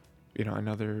another,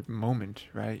 another moment,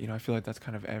 right? I feel like that's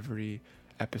kind of every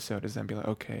episode is then be like,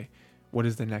 okay, what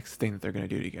is the next thing that they're going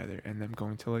to do together? And them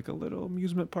going to like a little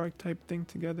amusement park type thing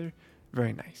together.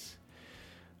 Very nice.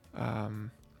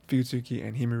 Fuyutsuki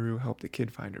and Himuru help the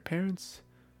kid find her parents.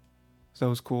 So that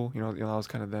was cool. That was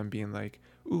kind of them being like,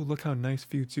 ooh, look how nice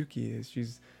Fuyutsuki is.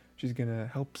 She's gonna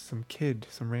help some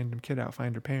random kid out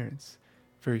find her parents.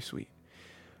 Very sweet.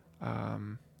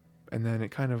 And then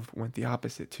it kind of went the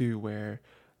opposite too, where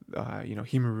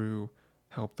Himuru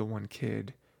helped the one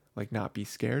kid like not be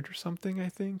scared or something, I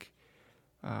think.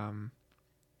 And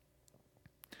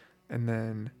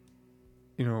then,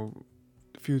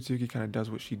 Fuyutsuki kind of does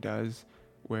what she does,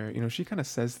 where, she kind of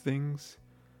says things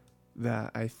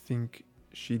that I think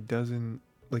she doesn't,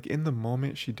 like in the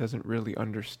moment, she doesn't really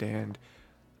understand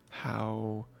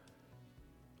how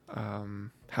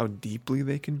deeply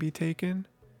they can be taken.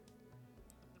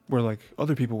 Where like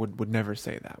other people would never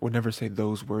say that, would never say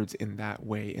those words in that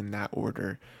way, in that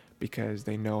order, because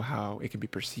they know how it can be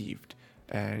perceived.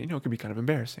 And, it could be kind of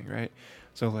embarrassing, right?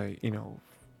 So like,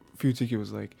 Fuyutsuki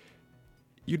was like,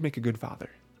 you'd make a good father,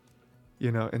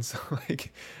 and so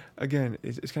like, again,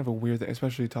 it's kind of a weird thing,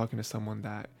 especially talking to someone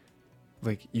that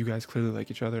like you guys clearly like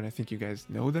each other, and I think you guys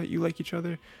know that you like each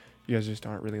other. You guys just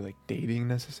aren't really like dating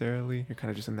necessarily. You're kind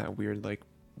of just in that weird like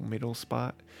middle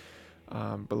spot.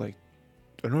 But like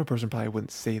a normal person probably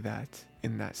wouldn't say that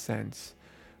in that sense,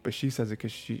 but she says it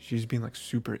because she's being like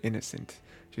super innocent.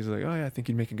 She's like, oh yeah, I think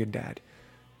you'd make a good dad.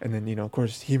 And then, of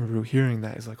course, Himuru hearing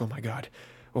that is like, oh my god,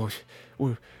 oh,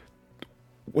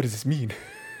 what does this mean?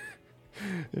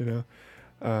 And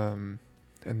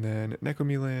then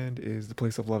Nekomi Land is the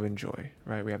place of love and joy,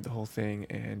 right? We have the whole thing,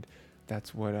 and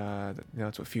that's what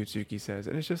that's what Fuyutsuki says,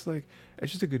 and it's just a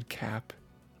good cap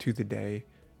to the day,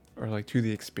 or like to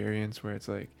the experience, where it's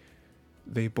like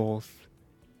they both,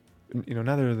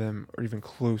 neither of them are even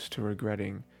close to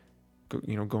regretting,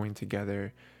 going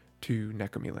together to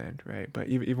Nekomi Land, right? But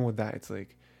even with that, it's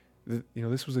like,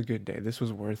 this was a good day. This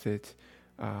was worth it.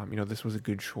 This was a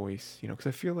good choice. Because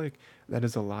I feel like that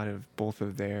is a lot of both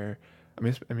of their.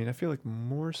 I feel like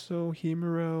more so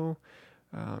Himuro.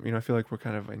 I feel like we're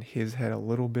kind of in his head a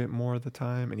little bit more of the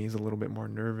time, and he's a little bit more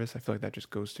nervous. I feel like that just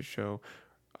goes to show,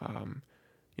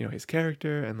 his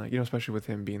character, and like, especially with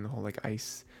him being the whole like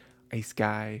ice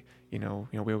guy.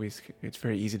 It's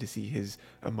very easy to see his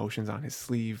emotions on his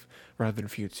sleeve rather than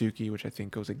Fuyutsuki, which I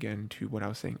think goes again to what I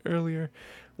was saying earlier,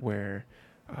 where,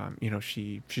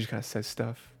 she just kind of says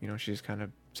stuff. She just kind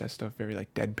of says stuff very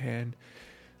like deadpan.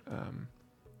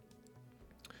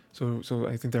 So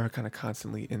I think they're kind of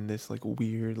constantly in this like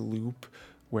weird loop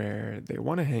where they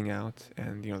want to hang out,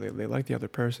 and they like the other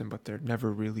person, but they're never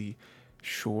really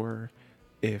sure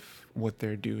if what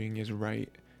they're doing is right.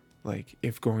 Like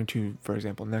if going to, for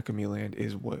example, Nekomi Land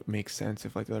is what makes sense,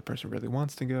 if like the other person really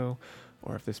wants to go,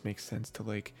 or if this makes sense to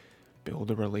like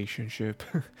build a relationship,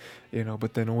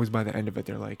 but then always by the end of it,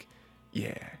 they're like,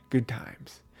 yeah, good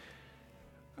times.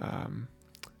 And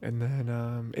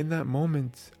then in that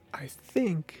moment, I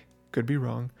think, could be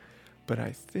wrong, but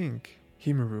I think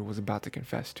Himuru was about to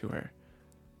confess to her.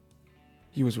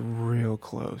 He was real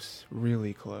close,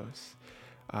 really close.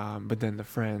 But then the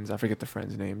friends, I forget the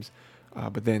friends' names,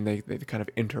 but then they kind of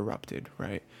interrupted,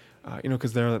 right?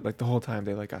 Because they're like the whole time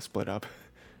they like got split up.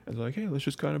 And they're like, hey, let's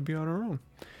just kind of be on our own.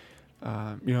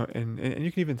 And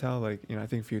you can even tell, like, I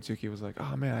think Fuyutsuki was like,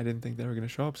 oh man, I didn't think they were going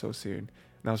to show up so soon. And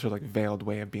that was her like veiled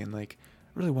way of being like,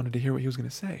 I really wanted to hear what he was going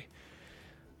to say.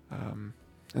 And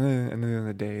then at the end of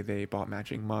the day, they bought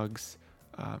matching mugs.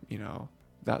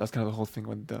 That's kind of the whole thing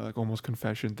with the like almost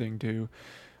confession thing too,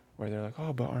 where they're like,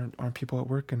 oh, but aren't people at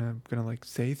work gonna like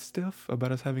say stuff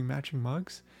about us having matching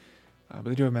mugs? But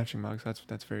they do have matching mugs.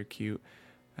 That's very cute.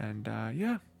 And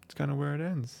yeah, it's kind of where it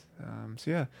ends. So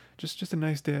yeah, just a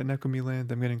nice day at Nekomi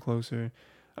Land. I'm getting closer.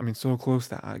 So close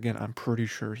that again, I'm pretty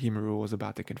sure Himuru was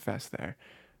about to confess there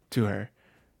to her,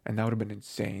 and that would have been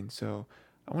insane. So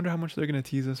I wonder how much they're gonna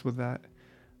tease us with that.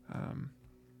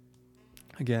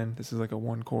 Again, this is like a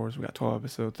one course. We got 12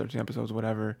 episodes, 13 episodes,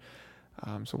 whatever.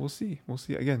 So we'll see.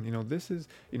 Again, this is,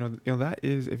 that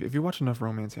is, if you watch enough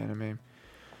romance anime,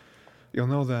 you'll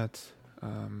know that,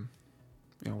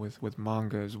 with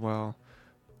manga as well,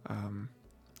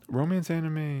 romance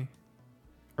anime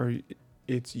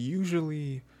it's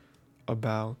usually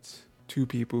about two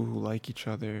people who like each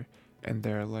other and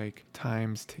their like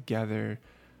times together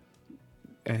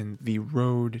and the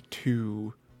road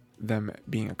to them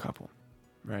being a couple,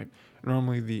 right?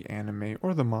 Normally the anime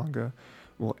or the manga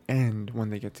will end when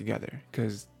they get together.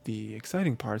 Because the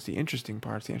exciting parts, the interesting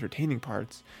parts, the entertaining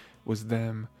parts was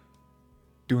them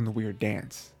doing the weird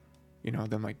dance. You know,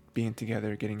 them like being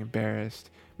together, getting embarrassed,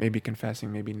 maybe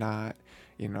confessing, maybe not,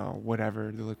 you know,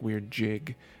 whatever, the like weird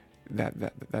jig that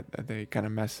they kind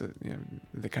of mess, you know,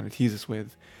 they kind of tease us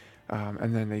with.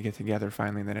 And then they get together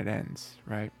finally, and then it ends,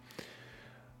 right?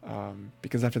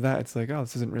 Because after that, it's like, oh,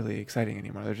 this isn't really exciting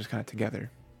anymore. They're just kind of together,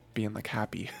 being like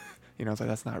happy. You know, it's like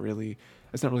it's not really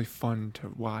fun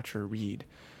to watch or read.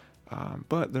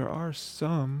 But there are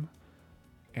some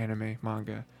anime,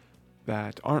 manga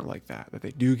that aren't like that. That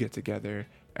they do get together,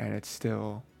 and it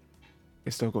still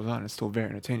goes on. It's still very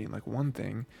entertaining. Like one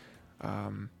thing,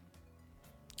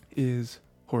 is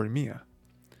Horimiya.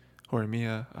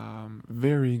 Horimiya,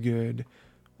 very good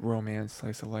romance,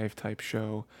 slice of life type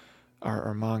show,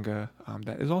 or manga,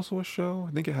 that is also a show.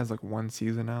 I think it has like one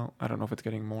season out. I don't know if it's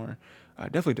getting more.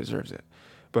 Definitely deserves it.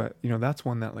 But, you know, that's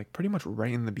one that like pretty much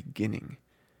right in the beginning,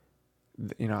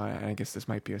 you know, I guess this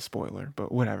might be a spoiler,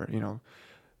 but whatever, you know,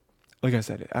 like I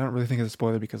said, I don't really think it's a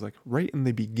spoiler because like right in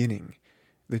the beginning,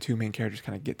 the two main characters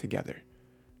kind of get together,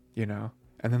 you know,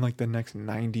 and then like the next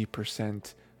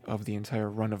 90% of the entire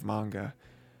run of manga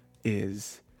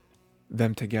is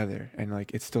them together, and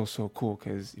like it's still so cool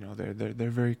because, you know, they're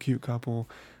a very cute couple.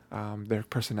 Their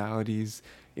personalities,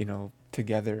 you know,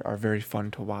 together are very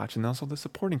fun to watch, and also the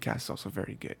supporting cast is also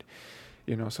very good,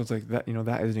 you know. So it's like that, you know,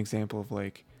 that is an example of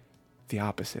like the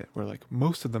opposite, where like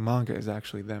most of the manga is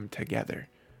actually them together,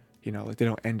 you know, like they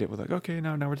don't end it with like, okay,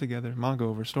 now we're together, manga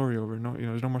over, story over, no, you know,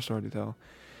 there's no more story to tell.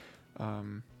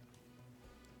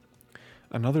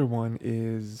 Another one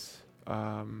is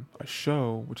a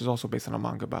show which is also based on a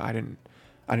manga, but I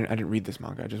didn't read this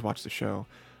manga. I just watched the show.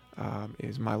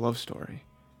 Is My Love Story.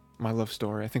 My Love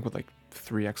Story. I think with like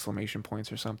 3 exclamation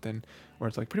points or something, where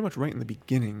it's like pretty much right in the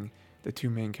beginning, the two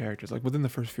main characters, like within the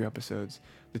first few episodes,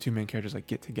 the two main characters like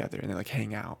get together and they like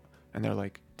hang out and they're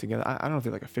like together. I don't know if they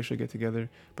like officially get together,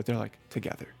 but they're like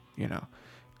together. You know,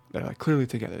 they're like clearly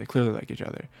together. They clearly like each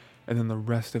other. And then the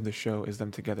rest of the show is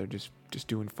them together, just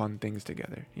doing fun things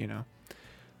together. You know.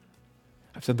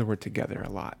 I've said the word together a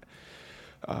lot.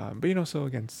 But, you know, so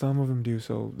again, some of them do.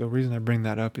 So the reason I bring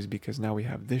that up is because now we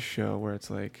have this show where it's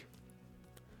like,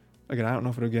 again, I don't know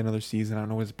if it'll get another season. I don't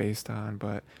know what it's based on,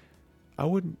 but I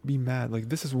wouldn't be mad. Like,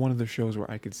 this is one of the shows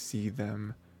where I could see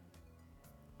them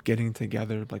getting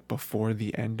together, like, before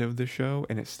the end of the show,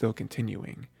 and it's still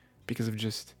continuing. Because of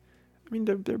just, I mean,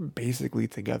 they're basically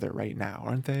together right now,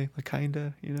 aren't they? Like,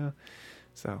 kinda, you know?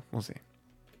 So, we'll see.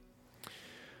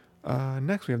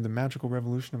 Next, we have The Magical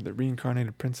Revolution of the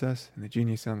Reincarnated Princess and the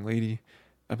Genius Young Lady,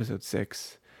 episode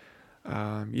 6.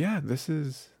 Yeah, this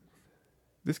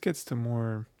gets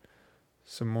to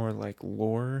some more like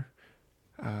lore.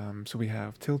 So we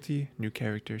have Tilty, new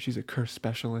character. She's a curse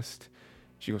specialist.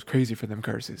 She goes crazy for them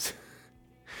curses.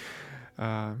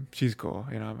 She's cool.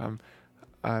 You know,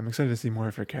 I'm excited to see more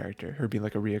of her character. Her being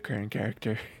like a reoccurring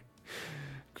character,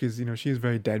 because, you know, she is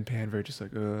very deadpan, very just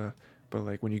like But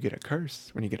like when you get a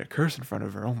curse in front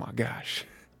of her, oh my gosh.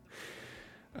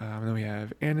 And then we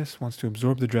have Anis wants to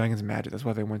absorb the dragon's magic. That's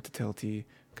why they went to Tilty,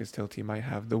 because Tilty might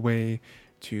have the way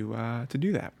to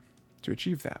do that, to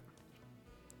achieve that.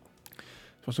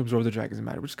 She wants to absorb the dragon's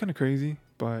magic, which is kind of crazy,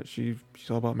 but she's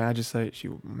all about magicite,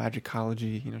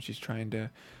 magicology. You know, she's trying to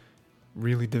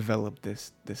really develop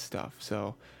this stuff.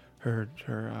 So her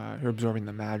absorbing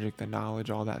the magic, the knowledge,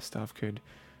 all that stuff could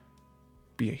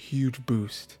be a huge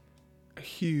boost, a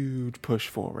huge push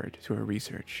forward to her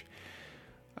research.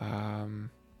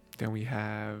 Then we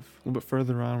have a little bit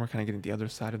further on, we're kind of getting the other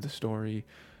side of the story,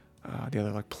 the other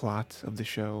like plot of the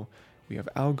show. We have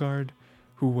Algard,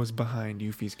 who was behind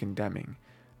Yuffie's condemning.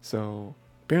 So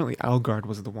apparently Algard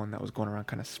was the one that was going around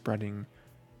kind of spreading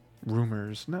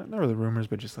rumors, not really rumors,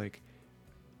 but just like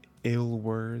ill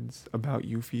words about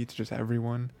Yuffie to just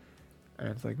everyone. And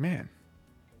it's like, man,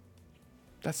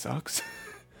 that sucks.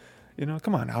 You know,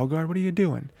 come on, Algard, what are you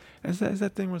doing? As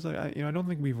that thing was like, I don't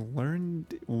think we've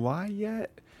learned why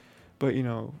yet. But, you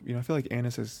know, I feel like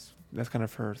Anis that's kind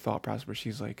of her thought process, where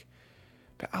she's like,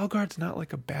 but Algard's not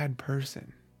like a bad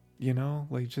person, you know?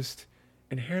 Like, just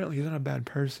inherently, he's not a bad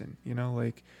person, you know?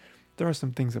 Like, there are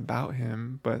some things about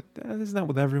him, but that's not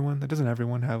with everyone. That doesn't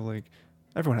everyone have, like,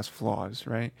 everyone has flaws,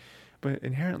 right? But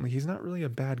inherently, he's not really a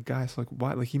bad guy. So, like,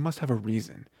 why? Like, he must have a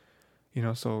reason, you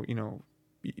know? So, you know,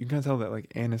 you can tell that,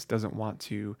 like, Anis doesn't want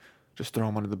to just throw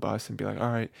him under the bus and be like,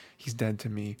 all right, he's dead to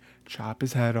me, chop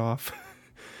his head off.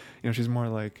 You know, she's more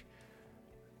like,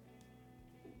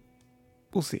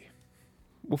 we'll see.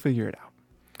 We'll figure it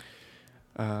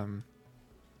out.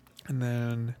 And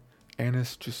then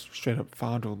Anis just straight up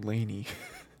fondled Lainey.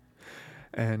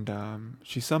 And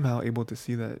she's somehow able to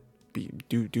see that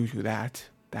due to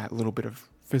that little bit of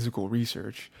physical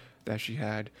research that she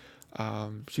had,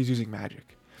 she's using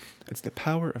magic. It's the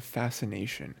power of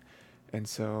fascination. And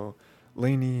so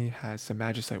Lainey has some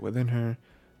magicite within her,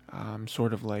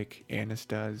 sort of like Annis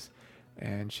does.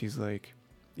 And she's like,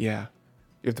 yeah,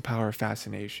 you have the power of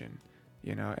fascination,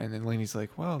 And then Lainey's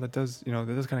like, well, that does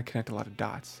kind of connect a lot of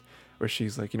dots. Where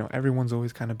she's like, everyone's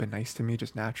always kind of been nice to me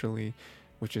just naturally,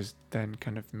 which has then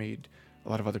kind of made a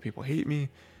lot of other people hate me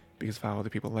because of how other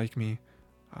people like me.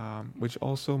 Which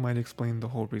also might explain the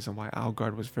whole reason why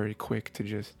Algard was very quick to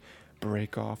just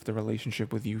break off the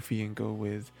relationship with Yuffie and go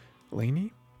with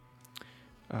Lainey.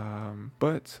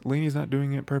 But Lainey's not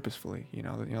doing it purposefully.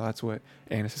 That's what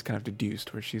Annis has kind of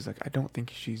deduced, where she's like, I don't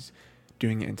think she's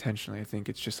doing it intentionally. I think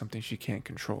it's just something she can't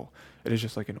control. It is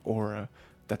just like an aura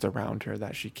that's around her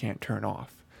that she can't turn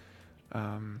off.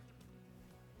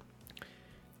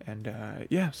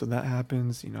 So that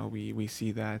happens. We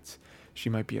see that she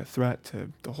might be a threat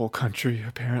to the whole country,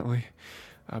 apparently,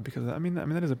 because I mean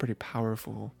that is a pretty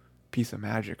powerful piece of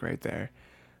magic right there.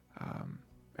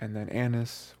 And then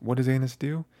Annis, what does Annis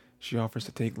do? She offers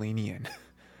to take Lainey in,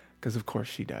 because of course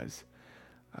she does.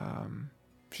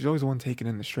 She's always the one taking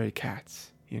in the stray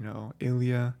cats.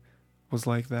 Ilya was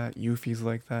like that, Yuffie's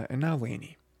like that, and now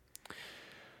Lainey.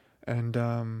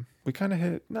 And we kind of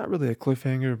hit not really a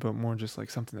cliffhanger, but more just like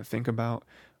something to think about,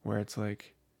 where it's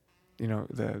like,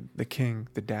 the king,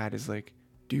 the dad, is like,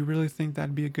 do you really think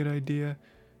that'd be a good idea?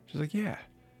 She's like, yeah.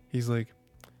 He's like,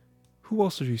 who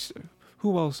else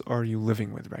are you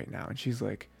living with right now? And she's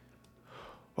like,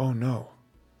 oh no,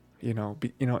 and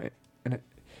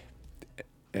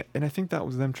I think that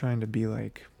was them trying to be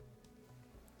like,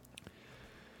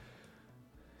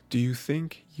 do you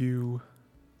think you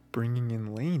bringing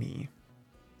in Lainey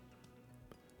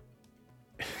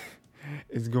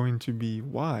is going to be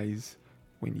wise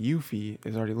when Yuffie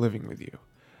is already living with you?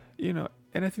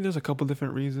 And I think there's a couple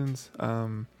different reasons.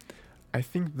 I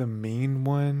think the main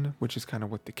one, which is kind of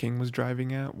what the king was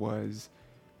driving at, was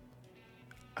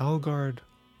Algard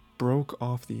broke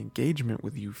off the engagement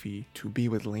with Yuffie to be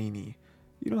with Lainey.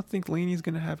 You don't think Lainey's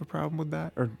gonna have a problem with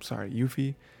that? Or sorry,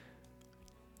 Yuffie?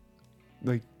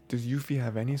 Like, does Yuffie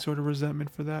have any sort of resentment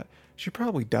for that? She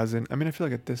probably doesn't. I mean, I feel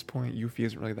like at this point, Yuffie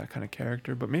isn't really that kind of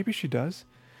character, but maybe she does.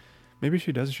 Maybe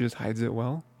she does. She just hides it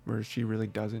well, where she really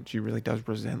doesn't. She really does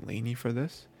resent Lainey for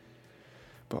this.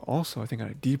 But also, I think on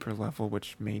a deeper level,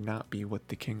 which may not be what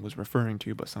the king was referring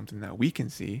to, but something that we can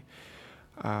see,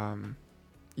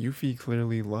 Yuffie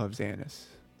clearly loves Annis.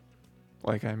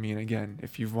 Like, I mean, again,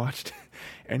 if you've watched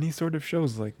any sort of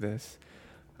shows like this,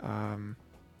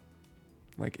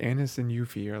 like Annis and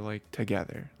Yuffie are like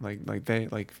together. Like they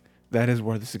like that is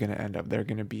where this is gonna end up. They're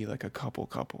gonna be like a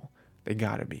couple. They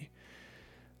gotta be.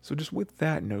 So just with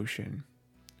that notion,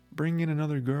 bring in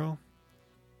another girl.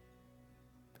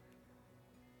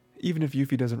 Even if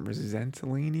Yuffie doesn't resent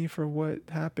Lainey for what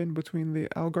happened between the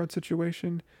Algard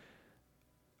situation,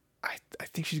 I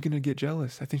think she's going to get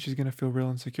jealous. I think she's going to feel real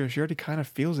insecure. She already kind of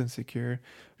feels insecure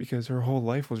because her whole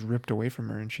life was ripped away from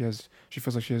her, and she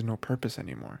feels like she has no purpose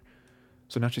anymore.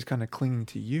 So now she's kind of clinging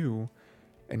to you,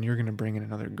 and you're going to bring in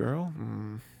another girl?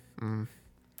 I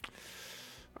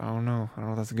don't know. I don't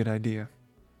know if that's a good idea.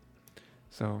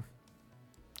 So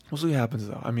we'll see what happens,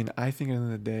 though. I mean, I think at the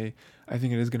end of the day, I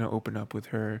think it is going to open up with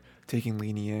her taking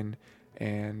Lainey in,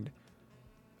 and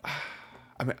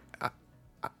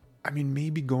I mean,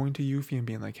 maybe going to Yuffie and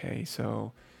being like, hey,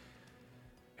 so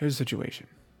here's the situation.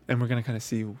 And we're going to kind of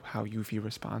see how Yuffie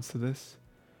responds to this.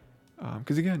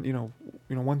 Because again,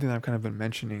 one thing that I've kind of been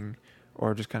mentioning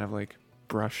or just kind of like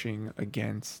brushing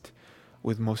against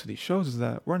with most of these shows is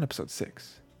that we're on episode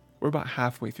 6. We're about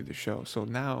halfway through the show. So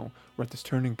now we're at this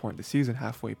turning point, the season,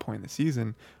 halfway point in the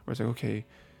season, where it's like, okay,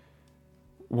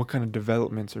 what kind of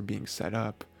developments are being set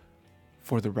up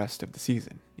for the rest of the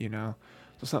season, So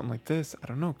something like this, I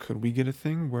don't know, could we get a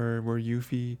thing where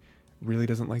Yuffie really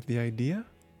doesn't like the idea?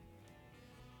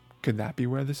 Could that be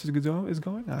where this is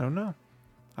going? I don't know.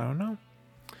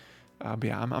 But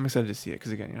yeah, I'm excited to see it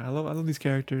because again, I love these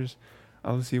characters.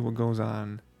 I love to see what goes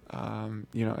on. And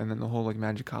then the whole like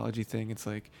magicology thing. It's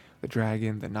like the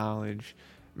dragon, the knowledge,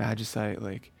 magicite.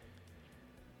 Like,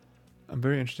 I'm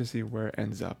very interested to see where it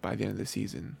ends up by the end of the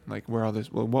season. Like what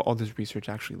all this research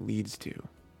actually leads to.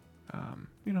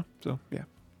 So yeah.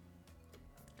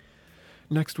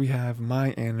 Next we have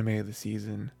my anime of the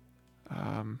season.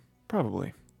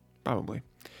 Probably.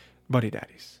 Buddy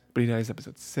Daddies. Buddy Daddies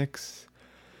episode 6.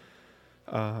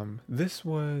 This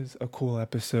was a cool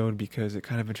episode because it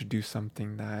kind of introduced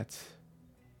something that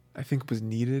I think was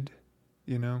needed,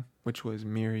 which was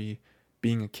Miri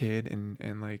being a kid,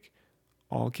 and like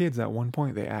all kids at one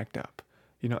point they act up.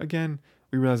 Again,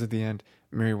 we realize at the end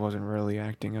Mary wasn't really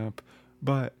acting up,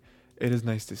 but it is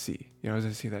nice to see. It's nice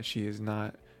to see that she is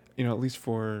not, at least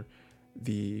for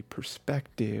the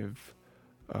perspective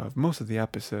of most of the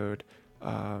episode,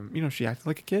 she acted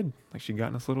like a kid. Like she got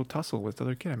in this little tussle with the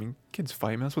other kid. I mean, kids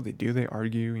fight, man. That's what they do. They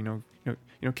argue.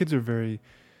 Kids are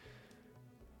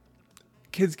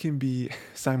kids can be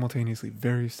simultaneously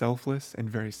very selfless and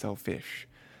very selfish.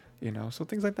 So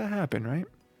things like that happen, right?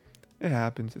 It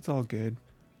happens. It's all good.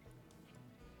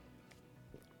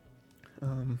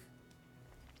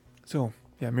 So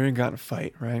yeah, Mary got in a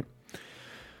fight, right?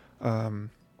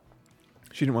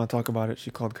 She didn't want to talk about it. She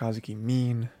called Kazuki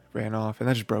mean, ran off, and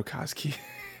that just broke Kazuki.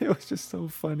 It was just so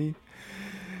funny.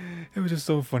 It was just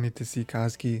so funny to see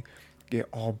Kazuki get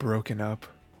all broken up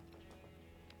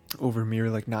over Miri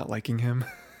like not liking him.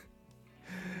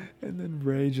 And then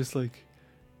Ray just like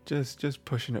just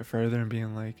pushing it further and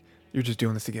being like, you're just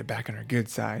doing this to get back on our good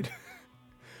side.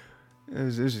 It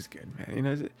was just good,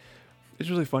 man. It's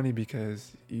really funny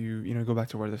because you go back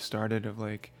to where this started of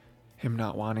like him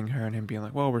not wanting her and him being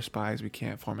like, well, we're spies, we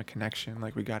can't form a connection,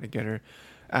 like we got to get her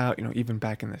out, even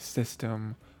back in the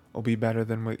system will be better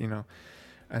than what, and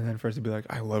then for us to be like,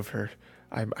 I love her,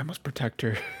 I must protect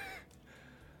her.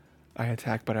 I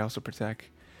attack but I also protect.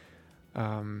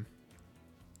 And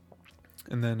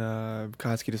then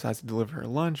Katsuki decides to deliver her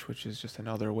lunch, which is just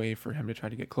another way for him to try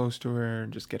to get close to her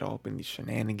and just get all up in these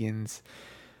shenanigans.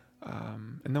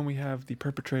 And then we have the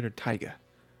perpetrator, Taiga.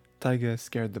 Taiga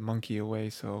scared the monkey away,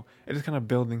 so it is kind of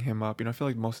building him up. I feel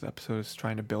like most of the episode is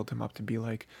trying to build him up to be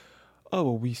like, oh,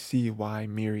 well, we see why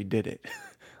Miri did it.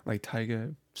 Like,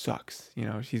 Taiga sucks.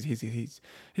 He's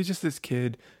just this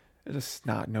kid, a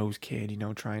snot-nosed kid,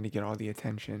 trying to get all the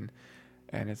attention.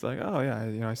 And it's like, oh,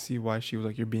 yeah, I see why she was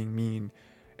like, you're being mean,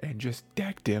 and just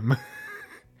decked him.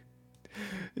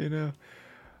 And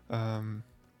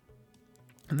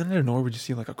then out of nowhere, we just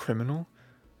see like a criminal,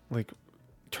 like,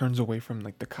 turns away from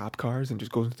like the cop cars and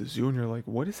just goes into the zoo, and you're like,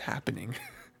 what is happening?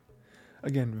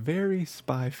 Again, very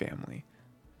Spy Family.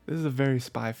 This is a very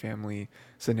Spy Family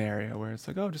scenario where it's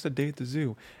like, oh, just a day at the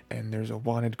zoo, and there's a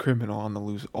wanted criminal on the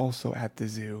loose also at the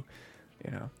zoo,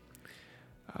 and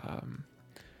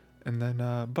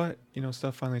then but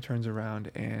stuff finally turns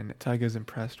around, and Taiga's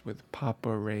impressed with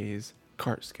Papa Ray's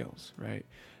cart skills, right?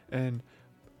 And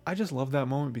I just love that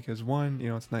moment because one,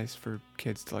 it's nice for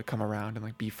kids to like come around and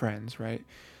like be friends, right?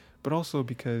 But also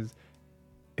because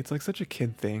it's like such a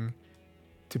kid thing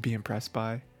to be impressed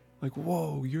by. Like,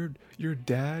 whoa, your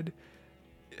dad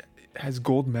has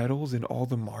gold medals in all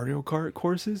the Mario Kart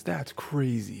courses? That's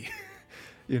crazy.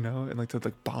 And like to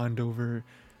like bond over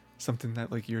something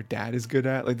that like your dad is good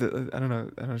at. Like I don't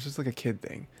know, it's just like a kid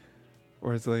thing.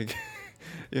 Or it's like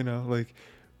like,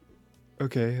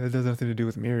 okay, that has nothing to do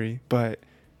with Miri, but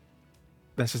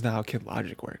that's just not how kid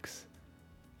logic works.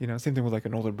 Same thing with like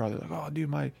an older brother. Like, oh, dude,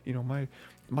 my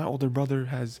older brother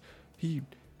he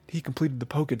completed the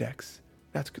Pokedex.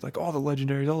 That's like all the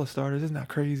legendaries, all the starters. Isn't that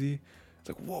crazy? It's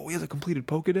like, whoa, he has a completed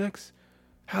Pokedex?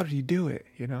 How did he do it?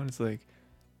 And it's like,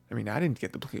 I mean, I didn't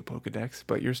get the Pokedex,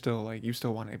 but you're still like, you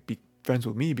still want to be friends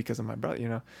with me because of my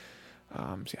brother,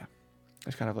 So yeah,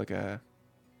 it's kind of like I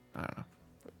don't know,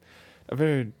 a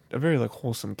very like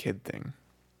wholesome kid thing.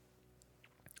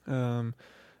 And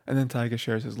then Taiga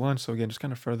shares his lunch, so again, just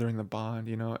kind of furthering the bond,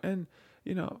 and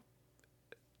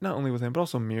not only with him, but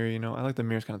also Miri. I like that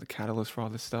Miri's kind of the catalyst for all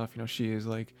this stuff. She's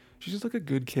just like a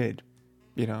good kid,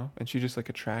 and she just like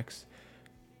attracts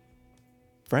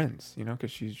friends,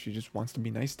 because she just wants to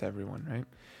be nice to everyone, right?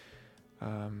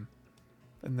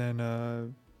 And then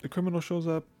the criminal shows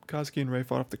up. Kazuki and Ray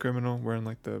fought off the criminal wearing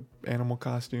like the animal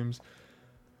costumes,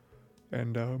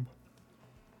 and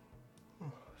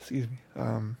excuse me.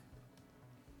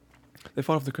 They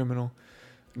fought off the criminal,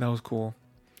 and that was cool.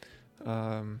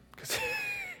 Because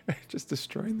just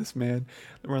destroying this man.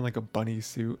 They're wearing like a bunny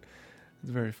suit.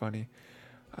 It's very funny.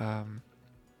 And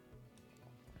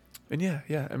yeah.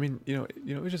 I mean,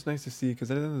 it was just nice to see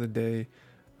because at the end of the day,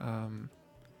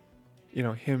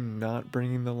 him not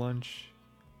bringing the lunch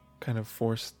kind of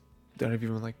forced that I've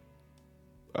even like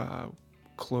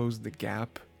closed the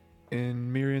gap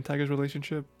in Miri and Taiga's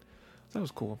relationship. So that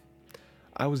was cool.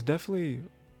 I was definitely,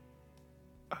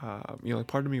 like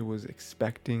part of me was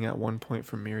expecting at one point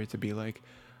for Miri to be like,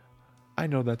 I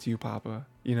know that's you, Papa,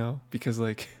 because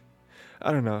like,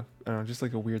 I don't know, just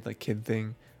like a weird like kid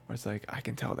thing where it's like, I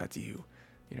can tell that's you,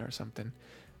 or something,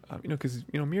 because,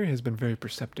 Miri has been very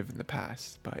perceptive in the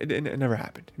past, but it never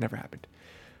happened. It never happened.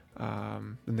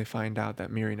 Then they find out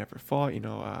that Miri never fought,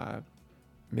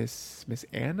 Miss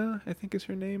Anna, I think is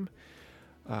her name.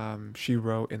 She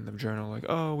wrote in the journal like,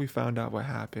 "Oh, we found out what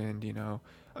happened."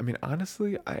 I mean,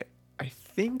 honestly, I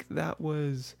think that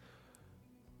was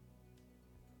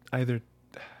either.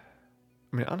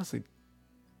 I mean, honestly,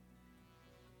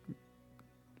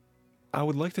 I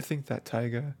would like to think that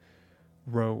Taiga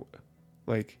wrote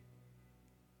like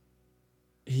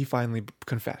he finally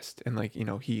confessed and like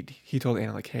he told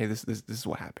Anna like, hey, this is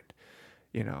what happened,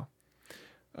 you know.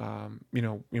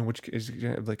 Which is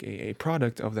like a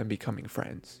product of them becoming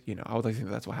friends. I would like to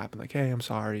think that's what happened. Like, hey, I'm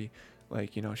sorry.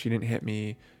 Like, she didn't hit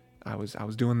me. I was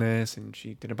doing this, and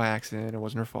she did it by accident. It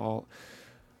wasn't her fault.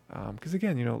 Because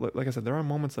again, like I said, there are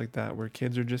moments like that where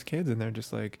kids are just kids, and they're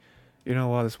just like,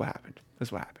 well, this is what happened. This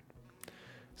is what happened.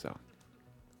 So,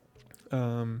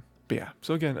 but yeah.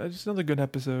 So again, just another good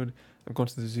episode. I'm going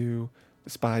to the zoo, the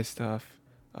spy stuff.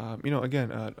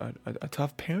 Again, a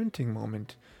tough parenting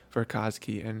moment for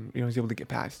Kazuki, and he's able to get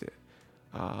past it.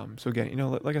 So again,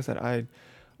 like I said, I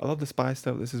love the spy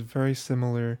stuff. This is very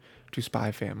similar to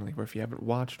Spy Family, where if you haven't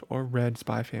watched or read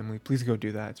Spy Family, please go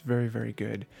do that. It's very, very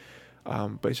good.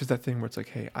 But it's just that thing where it's like,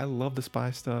 hey, I love the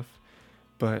spy stuff,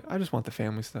 but I just want the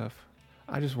family stuff.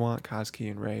 I just want Kazuki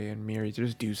and Ray and Miri to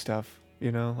just do stuff.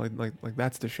 Like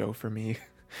that's the show for me.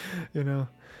 you know.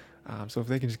 So if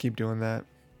they can just keep doing that,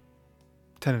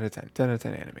 10 out of 10. 10 out of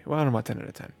 10 anime. Well, I don't know about 10 out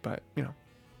of 10, but,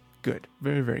 good.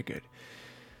 Very, very good.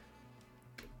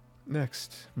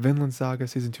 Next, Vinland Saga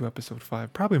Season 2, Episode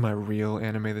 5. Probably my real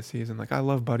anime this season. Like, I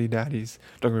love Buddy Daddies.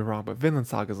 Don't get me wrong, but Vinland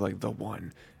Saga is, like, the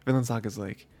one. Vinland Saga is,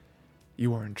 like,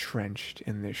 you are entrenched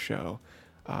in this show.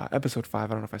 Episode 5,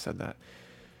 I don't know if I said that.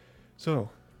 So,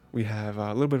 we have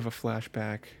a little bit of a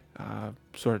flashback,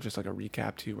 sort of just like a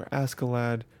recap to where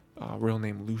Askeladd, real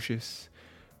name Lucius,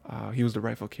 he was the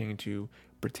rightful king to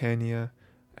Britannia,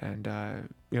 and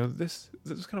this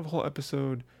is kind of a whole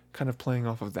episode kind of playing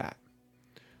off of that.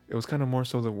 It was kind of more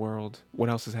so the world, what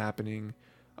else is happening,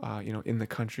 in the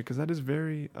country, because that is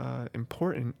very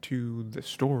important to the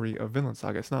story of Vinland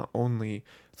Saga. It's not only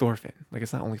Thorfinn, like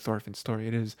it's not only Thorfinn's story.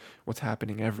 It is what's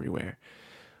happening everywhere.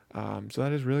 So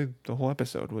that is really the whole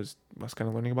episode was kind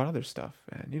of learning about other stuff,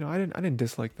 and I didn't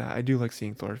dislike that. I do like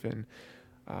seeing Thorfinn.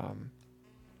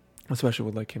 Especially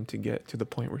would like him to get to the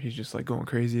point where he's just like going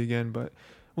crazy again, but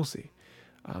we'll see.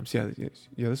 So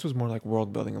yeah, this was more like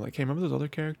world building. Like, hey, remember those other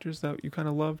characters that you kind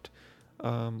of loved?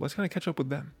 Let's kind of catch up with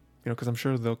them, because I'm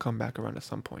sure they'll come back around at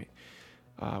some point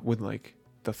with like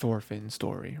the Thorfinn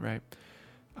story, right?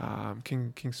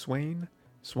 King Swine,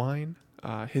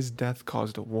 his death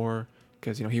caused a war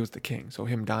because he was the king, so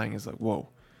him dying is like, whoa,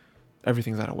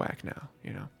 everything's out of whack now,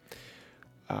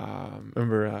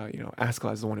 Remember,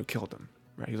 Askeladd is the one who killed him.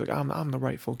 Right, he's like, I'm the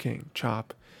rightful king.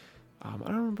 Chop. I don't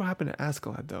remember what happened to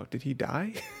Askeladd though. Did he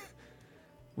die?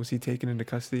 Was he taken into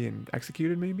custody and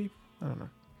executed? Maybe. I don't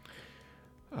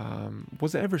know.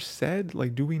 Was it ever said?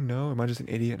 Like, do we know? Am I just an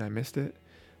idiot and I missed it?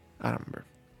 I don't remember.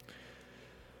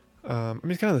 I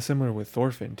mean, it's kind of similar with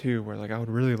Thorfinn too, where like I would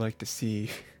really like to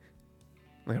see.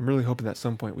 Like, I'm really hoping that at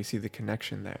some point we see the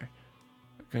connection there.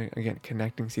 Okay, again,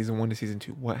 connecting season 1 to season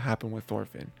 2. What happened with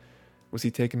Thorfinn? Was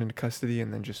he taken into custody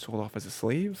and then just sold off as a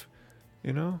slave?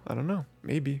 I don't know.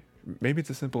 Maybe it's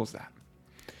as simple as that.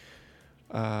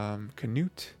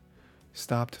 Canute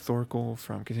stopped Thorkel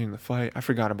from continuing the fight. I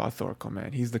forgot about Thorkel,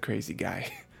 man. He's the crazy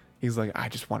guy. He's like, I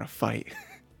just want to fight.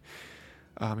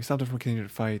 He stopped him from continuing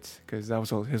to fight because that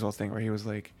was his whole thing where he was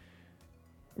like,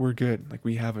 we're good. Like,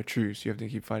 we have a truce. You have to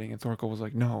keep fighting. And Thorkel was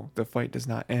like, no, the fight does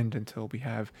not end until we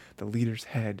have the leader's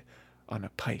head on a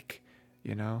pike,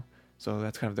 So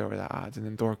that's kind of over the odds. And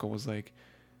then Thorkel was like,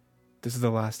 this is the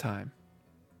last time.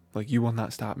 Like, you will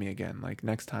not stop me again. Like,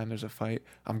 next time there's a fight,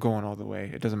 I'm going all the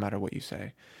way. It doesn't matter what you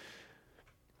say.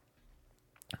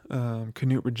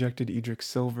 Canute rejected Edric's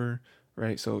silver,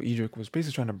 right? So Edric was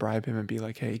basically trying to bribe him and be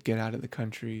like, hey, get out of the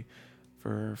country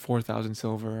for 4,000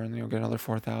 silver, and get another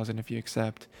 4,000 if you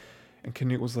accept. And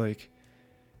Canute was like,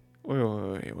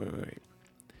 wait.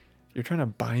 You're trying to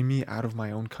buy me out of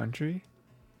my own country?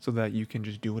 So that you can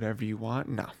just do whatever you want?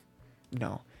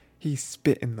 No. He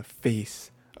spit in the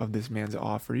face of this man's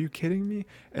offer. Are you kidding me?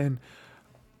 And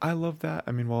I love that.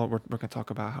 I mean, well, we're going to talk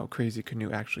about how crazy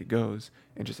Canute actually goes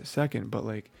in just a second, but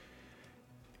like,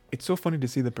 it's so funny to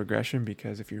see the progression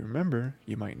because if you remember,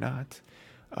 you might not,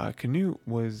 Canute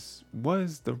was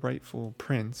the rightful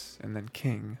prince and then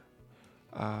king,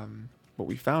 but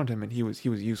we found him and he was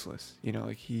useless.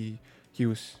 Like he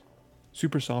was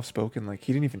super soft-spoken, like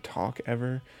he didn't even talk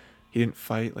ever. He didn't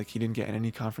fight, like he didn't get in any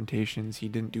confrontations. He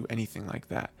didn't do anything like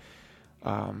that.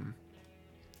 And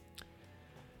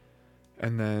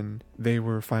then they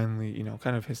were finally,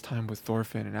 kind of his time with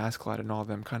Thorfinn and Askeladd and all of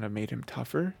them kind of made him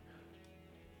tougher.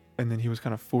 and then he was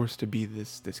kind of forced to be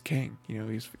this king.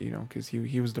 He's because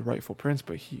he was the rightful prince,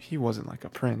 but he wasn't like a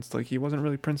prince. Like he wasn't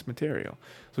really prince material.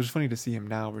 So it's funny to see him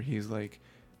now where he's like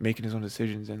making his own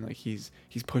decisions and like he's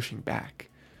pushing back.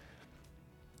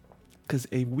 Because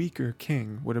a weaker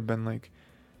king would have been like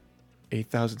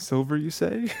 8,000 silver, you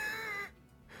say?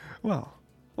 well,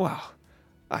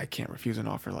 I can't refuse an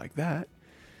offer like that.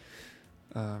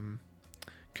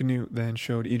 Canute then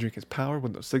showed Edric his power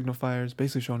with those signifiers,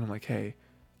 basically showing him like, hey,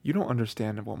 you don't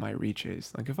understand what my reach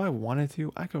is. Like if I wanted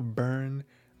to, I could burn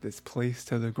this place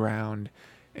to the ground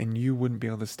and you wouldn't be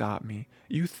able to stop me.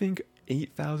 You think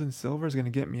 8,000 silver is going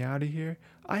to get me out of here?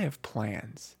 I have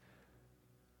plans.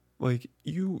 Like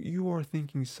you are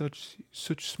thinking such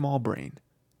small brain,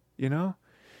 you know?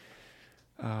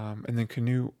 And then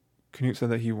Canute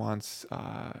said that he wants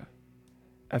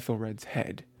Ethelred's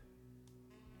head.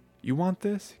 You want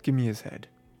this? Give me his head.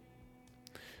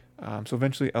 So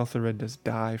eventually Ethelred does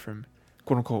die from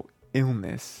quote unquote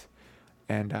illness,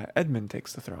 and Edmund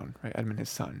takes the throne, right? Edmund, his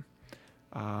son.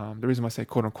 The reason why I say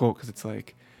quote unquote because it's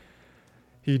like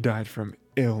he died from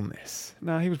illness.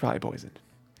 Nah, he was probably poisoned.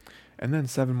 And then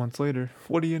 7 months later,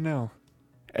 what do you know?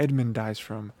 Edmund dies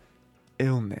from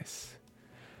illness.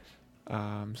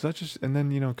 So that's just, and then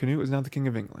Canute is now the king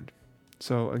of England.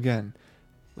 So again,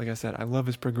 like I said, I love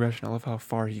his progression. I love how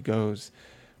far he goes,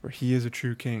 where he is a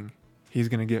true king. He's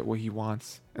gonna get what he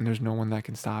wants, and there's no one that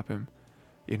can stop him.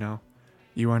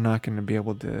 You are not gonna be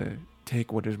able to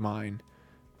take what is mine.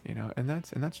 And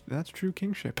that's true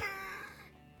kingship.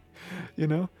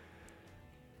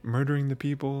 Murdering the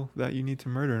people that you need to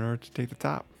murder in order to take the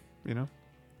top. And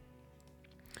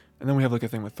then we have like a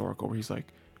thing with Thorkel where he's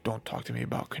like, "Don't talk to me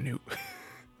about Canute."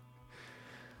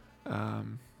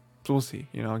 So we'll see.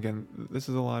 Again, this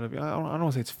is a lot of, I don't want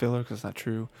to say it's filler because it's not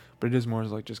true, but it is more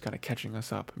like just kind of catching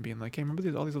us up and being like, hey,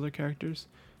 remember all these other characters?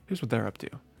 Here's what they're up to.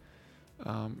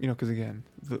 Because again,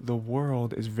 the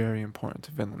world is very important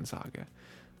to Vinland Saga.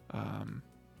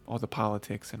 All the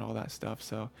politics and all that stuff.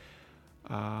 So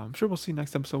I'm sure we'll see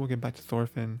next episode. We'll get back to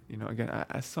Thorfinn. Again,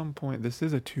 at some point, this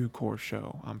is a 2-core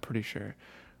show, I'm pretty sure.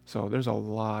 So there's a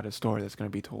lot of story that's going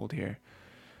to be told here.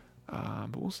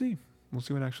 But we'll see. We'll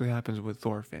see what actually happens with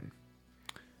Thorfinn.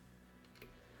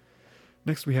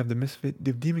 Next, we have the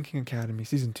Demon King Academy,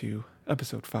 Season 2,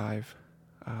 Episode 5.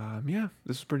 Yeah,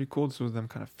 this was pretty cool. This was them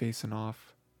kind of facing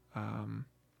off.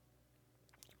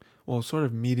 Sort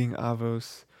of meeting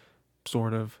Avos,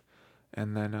 sort of.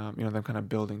 And then, them kind of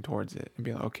building towards it and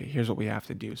being like, okay, here's what we have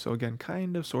to do. So again,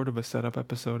 kind of, sort of a setup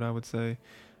episode, I would say.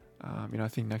 I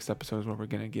think next episode is where we're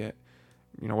going to get,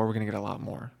 where we're going to get a lot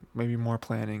more. Maybe more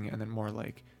planning and then more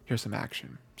like, here's some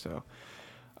action. So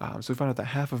we found out that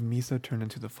half of Misa turned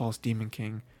into the false demon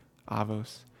king,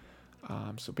 Avos.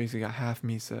 So basically got half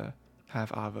Misa,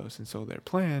 half Avos. And so their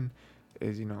plan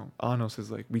is, Anos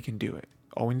is like, we can do it.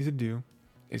 All we need to do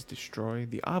is destroy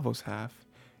the Avos half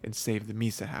and save the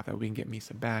Misa half, that we can get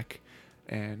Misa back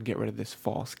and get rid of this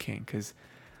false king, because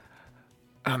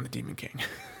I'm the demon king.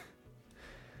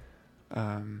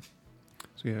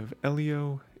 So we have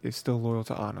Elio is still loyal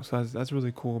to Anos. So that's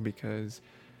really cool because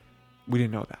we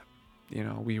didn't know that.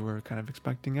 We were kind of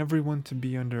expecting everyone to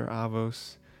be under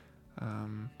Avos.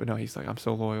 But no, he's like, I'm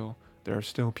so loyal. There are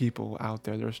still people out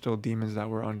there. There are still demons that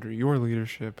were under your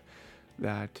leadership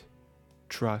that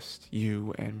trust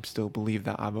you and still believe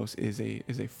that Avos is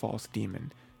a false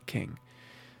demon king.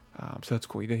 So that's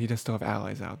cool. He does still have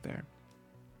allies out there.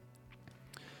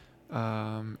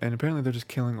 And apparently they're just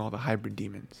killing all the hybrid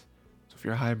demons. So if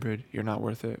you're a hybrid, you're not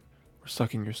worth it. We're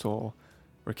sucking your soul.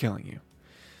 We're killing you.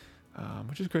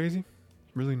 Which is crazy.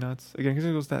 Really nuts. Again, because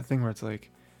it goes that thing where it's like,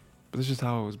 but this is just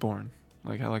how I was born.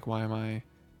 Why am I,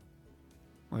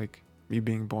 me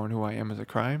being born who I am as a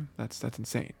crime? That's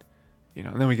insane.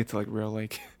 And then we get to real,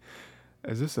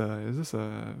 is this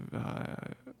a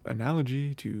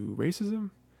analogy to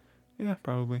racism? Yeah,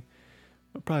 probably.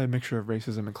 Probably a mixture of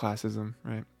racism and classism,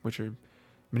 right? Which are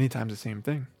many times the same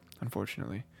thing,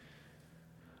 unfortunately.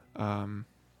 And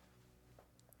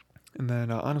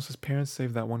then Anos' parents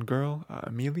save that one girl,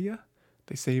 Amelia.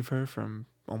 They save her from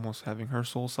almost having her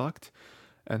soul sucked.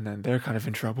 And then they're kind of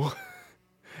in trouble.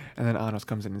 And then Anos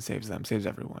comes in and saves them, saves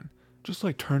everyone. Just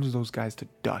turns those guys to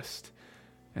dust.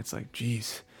 And it's like,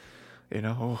 geez, And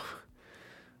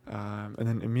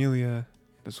then Amelia,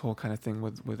 this whole kind of thing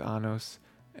with Anos,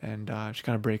 and she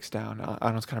kind of breaks down.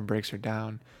 Anos kind of breaks her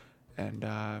down. And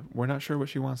we're not sure what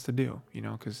she wants to do,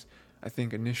 because I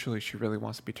think initially she really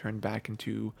wants to be turned back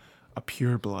into a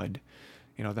pure blood,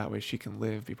 that way she can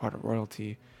live, be part of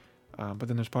royalty. But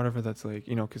then there's part of her that's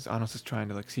because Anos is trying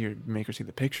to make her see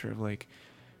the picture of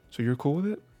so you're cool with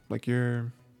it?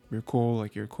 You're you're cool,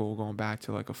 like you're cool going back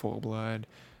to like a full blood,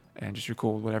 and just you're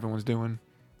cool with what everyone's doing.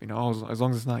 You know, as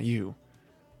long as it's not you.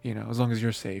 You know, as long as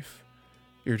you're safe,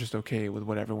 you're just okay with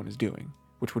what everyone is doing,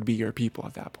 which would be your people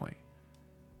at that point.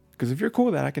 Because if you're cool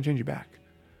with that, I can change you back.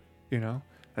 You know?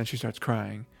 And she starts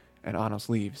crying, and Anos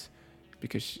leaves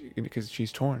because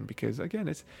she's torn. Because again,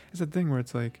 it's a thing where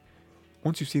it's like,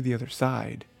 once you see the other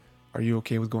side, are you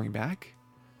okay with going back?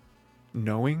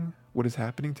 Knowing what is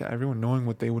happening to everyone, knowing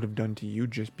what they would have done to you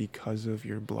just because of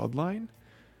your bloodline?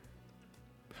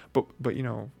 But you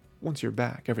know, once you're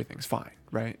back, everything's fine,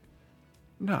 right?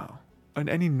 No. And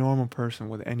any normal person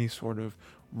with any sort of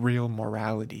real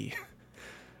morality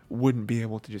wouldn't be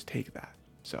able to just take that.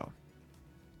 So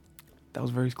that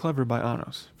was very clever by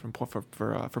Anos for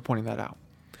pointing that out.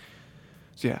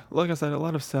 So yeah, like I said, a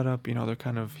lot of setup. You know, they're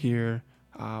kind of here.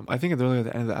 I think at the end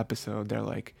of the episode, they're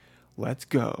like, "Let's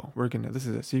go. This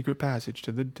is a secret passage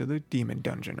to the demon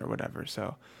dungeon or whatever."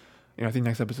 So, you know, I think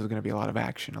next episode is gonna be a lot of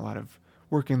action, a lot of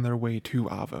working their way to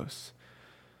Avos.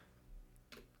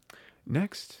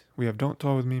 Next, we have Don't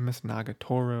Toy With Me, Miss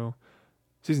Nagatoro,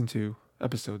 Season 2,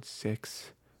 Episode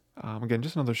 6. Again,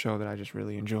 just another show that I just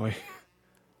really enjoy.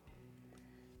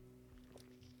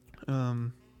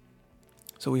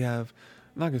 So we have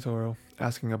Nagatoro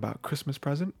asking about Christmas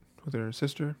present with her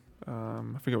sister. I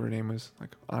forget what her name was,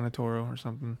 like Anatoro or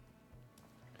something.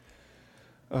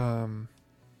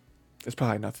 It's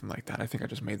probably nothing like that. I think I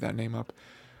just made that name up.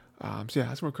 So yeah,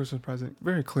 asking for a Christmas present,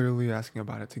 very clearly asking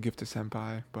about it to give to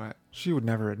Senpai, but she would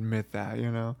never admit that,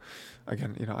 you know?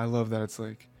 Again, you know, I love that it's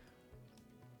like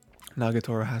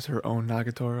Nagatoro has her own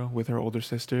Nagatoro with her older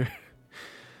sister.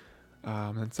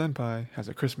 And Senpai has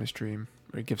a Christmas dream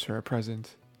where he gives her a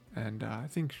present, and I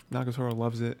think Nagatoro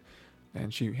loves it,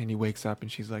 and he wakes up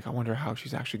and she's like, I wonder how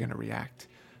she's actually going to react,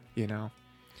 you know?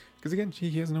 Because again, he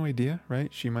has no idea,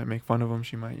 right? She might make fun of him,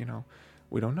 she might, you know,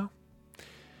 we don't know.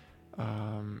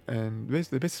 And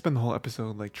they basically spend the whole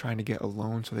episode like trying to get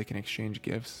alone so they can exchange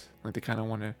gifts. Like they kind of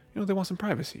want to, you know, they want some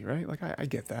privacy, right? Like I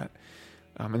get that.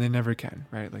 And they never can,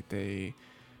 right? Like the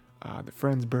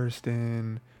friends burst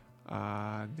in,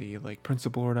 the like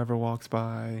principal or whatever walks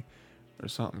by, or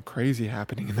something crazy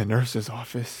happening in the nurse's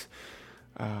office.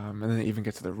 And then they even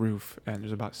get to the roof, and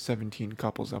there's about 17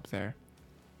 couples up there,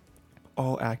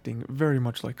 all acting very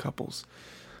much like couples.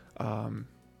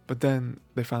 But then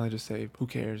they finally just say, who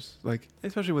cares? Like,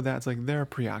 especially with that, it's like they're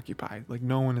preoccupied. Like,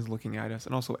 no one is looking at us.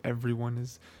 And also, everyone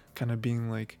is kind of being,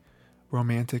 like,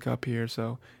 romantic up here.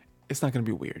 So it's not going to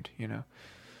be weird, you know?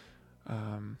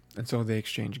 And so they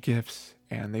exchange gifts,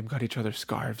 and they've got each other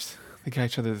scarves. They got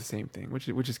each other the same thing, which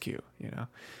is cute, you know?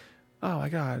 Oh, my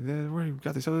God, we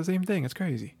got each other the same thing. It's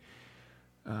crazy.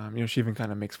 You know, she even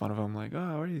kind of makes fun of him, like,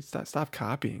 oh, stop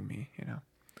copying me, you know?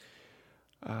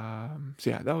 So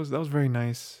yeah, that was very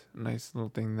nice little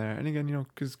thing there. And again, you know,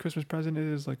 because Christmas present it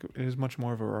is much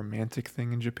more of a romantic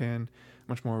thing in Japan,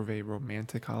 much more of a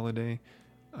romantic holiday,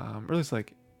 or at least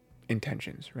like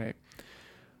intentions, right?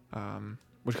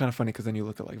 Which is kind of funny because then you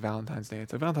look at like Valentine's Day.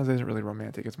 It's like Valentine's Day isn't really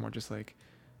romantic. It's more just like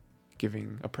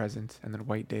giving a present, and then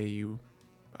White Day you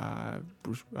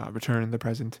return the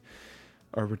present,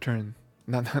 or return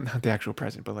not the actual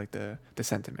present, but like the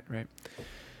sentiment, right?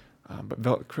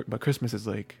 But Christmas is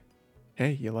like,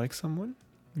 hey, you like someone?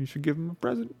 You should give them a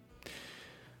present.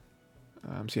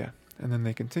 So yeah, and then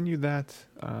they continue that.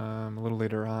 A little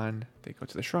later on, they go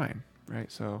to the shrine, right?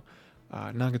 So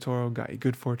Nagatoro got a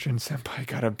good fortune, Senpai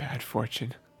got a bad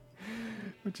fortune,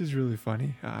 which is really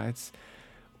funny. It's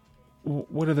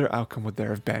what other outcome would there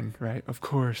have been, right? Of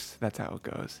course, that's how it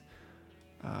goes.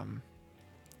 And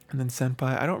then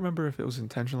Senpai, I don't remember if it was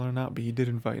intentional or not, but he did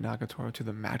invite Nagatoro to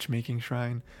the matchmaking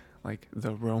shrine, like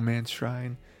the romance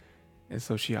shrine. And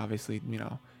so she obviously, you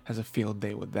know, has a field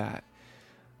day with that.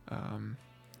 And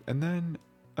then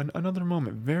another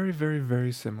moment, very, very,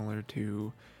 very similar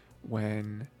to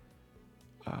when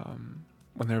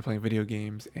they were playing video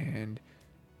games and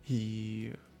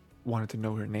he wanted to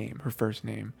know her name, her first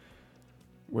name,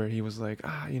 where he was like,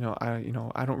 I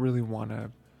don't really want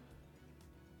to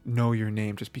know your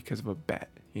name just because of a bet.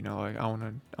 You know, like I want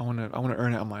to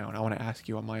earn it on my own. I want to ask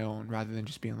you on my own rather than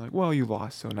just being like, well, you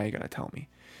lost, so now you got to tell me.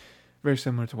 Very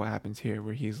similar to what happens here,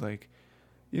 where he's like,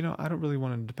 you know, I don't really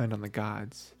want to depend on the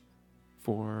gods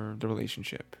for the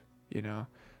relationship, you know.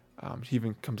 He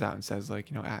even comes out and says, like,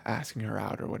 you know, asking her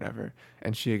out or whatever.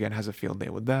 And she, again, has a field day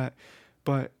with that.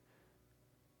 But,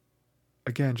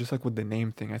 again, just like with the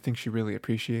name thing, I think she really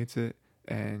appreciates it.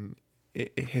 And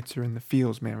it hits her in the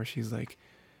feels, man, where she's like,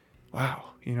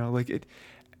 wow, you know, like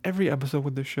every episode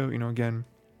with this show, you know, again,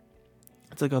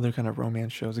 it's like other kind of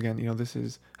romance shows. Again, you know, this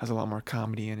has a lot more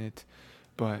comedy in it.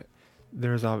 But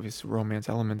there's obvious romance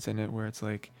elements in it where it's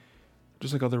like,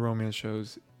 just like other romance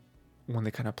shows, when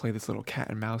they kind of play this little cat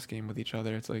and mouse game with each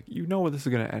other, it's like, you know where this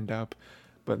is going to end up.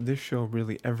 But this show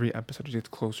really, every episode just gets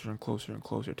closer and closer and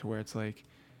closer to where it's like,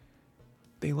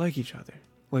 they like each other.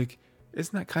 Like,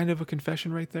 isn't that kind of a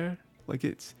confession right there? Like,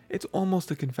 it's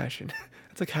almost a confession.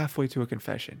 It's like halfway to a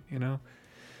confession, you know?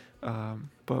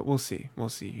 But we'll see. We'll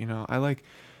see. You know, I like,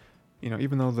 you know,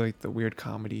 even though like the weird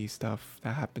comedy stuff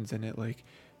that happens in it, like,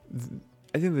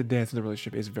 at the end of the day, I think the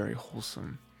relationship is very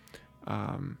wholesome. You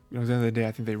know, at the end of the day,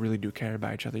 I think they really do care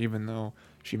about each other, even though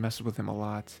she messes with him a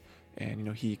lot, and you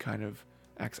know, he kind of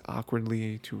acts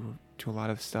awkwardly to a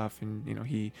lot of stuff, and you know,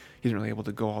 he isn't really able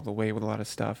to go all the way with a lot of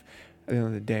stuff. At the end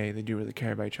of the day, they do really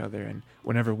care about each other, and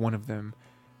whenever one of them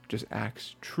just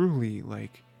acts truly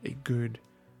like a good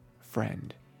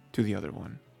friend to the other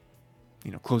one,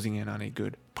 you know, closing in on a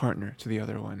good partner to the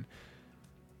other one,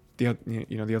 the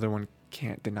other one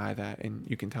can't deny that, and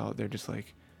you can tell they're just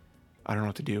like, I don't know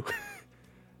what to do,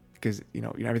 because you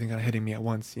know, everything kind of hitting me at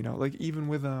once. You know, like even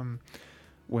with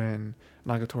when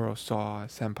Nagatoro saw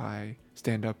Senpai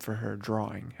stand up for her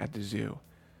drawing at the zoo,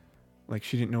 like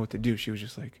she didn't know what to do. She was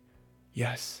just like,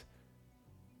 yes,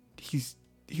 he's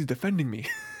defending me,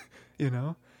 you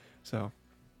know. So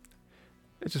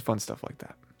it's just fun stuff like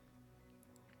that.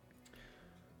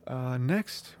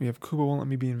 Next, we have Kubo Won't Let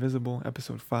Me Be Invisible,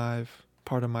 episode 5,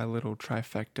 part of my little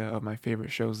trifecta of my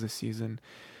favorite shows this season.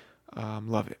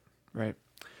 Love it, right?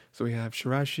 So we have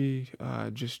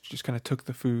Shirashi just kind of took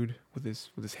the food with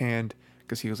his hand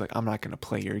because he was like, I'm not gonna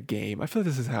play your game. I feel like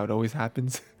this is how it always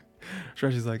happens.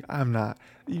 Shirashi's like, I'm not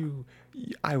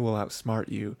I will outsmart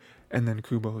you, and then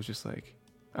Kubo was just like,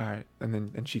 all right,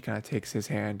 and she kind of takes his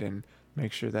hand and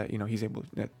makes sure that you know he's able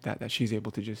that she's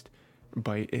able to just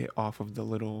bite it off of the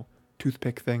little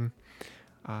toothpick thing,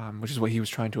 which is what he was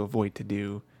trying to avoid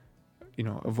doing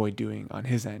on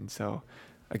his end. So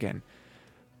again,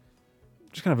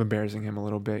 just kind of embarrassing him a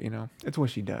little bit, you know. It's what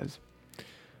she does.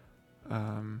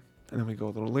 And then we go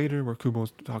a little later where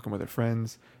Kubo's talking with her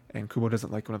friends, and Kubo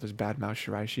doesn't like when others badmouth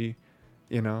Shiraishi,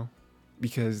 you know,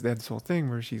 because they had this whole thing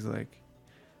where she's like,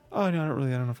 oh, no, I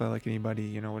don't know if I like anybody,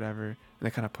 you know, whatever. And they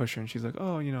kind of push her, and she's like,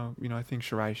 oh, you know, I think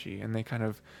Shiraishi. And they kind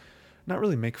of not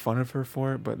really make fun of her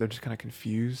for it, but they're just kind of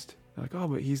confused. They're like, oh,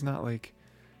 but he's not like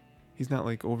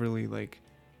overly like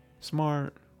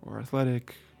smart or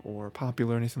athletic or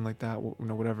popular or anything like that, you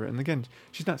know, whatever. And again,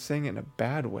 she's not saying it in a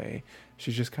bad way.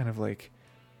 She's just kind of like,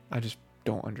 I just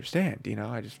don't understand, you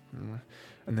know.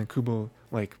 And then Kubo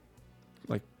like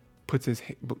puts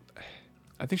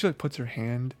I think she like puts her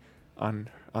hand on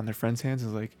their friend's hands and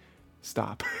is like,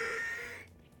 stop.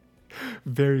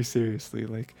 Very seriously,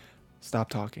 like, stop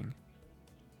talking.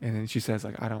 And then she says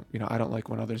like, I don't like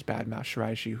when others badmouth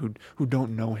Shiraishi who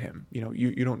don't know him. You know,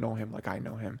 you don't know him like I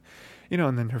know him. You know,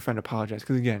 and then her friend apologized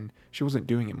because again, she wasn't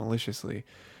doing it maliciously.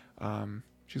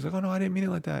 She's like, oh no, I didn't mean it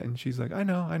like that. And she's like, I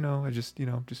know. I just, you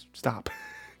know, just stop.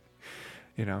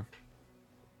 You know.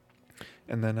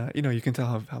 And then, you know, you can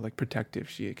tell how like protective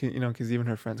she, you know, because even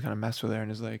her friends kind of mess with her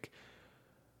and is like,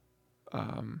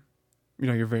 you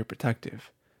know, you're very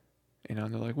protective. You know,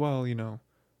 and they're like, well, you know,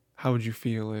 how would you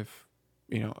feel if,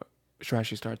 you know,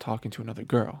 Shirashi started talking to another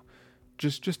girl?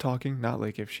 Just talking, not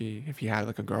like if he had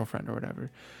like a girlfriend or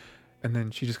whatever. And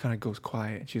then she just kind of goes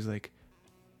quiet and she's like,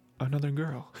 another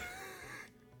girl.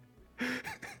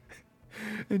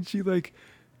 And she like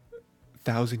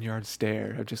 1,000-yard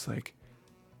stare of just like,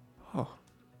 oh,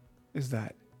 is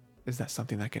that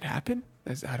something that could happen?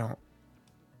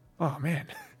 Oh man.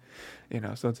 You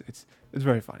know, so it's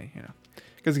very funny, you know,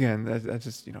 because again, that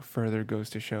just, you know, further goes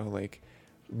to show like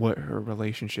what her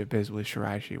relationship is with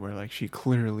Shiraishi, where like she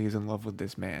clearly is in love with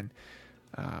this man.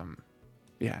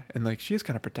 Yeah, and like she is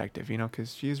kind of protective, you know,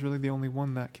 because she is really the only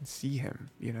one that can see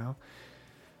him, you know.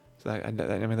 So I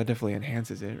mean that definitely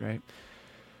enhances it, right?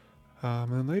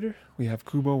 And then later we have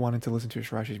Kubo wanting to listen to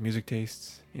Shiraishi's music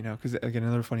tastes, you know, because again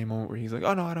another funny moment where he's like,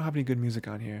 oh no, I don't have any good music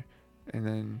on here, and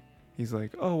then he's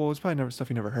like, oh well, it's probably stuff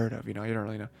you never heard of, you know, you don't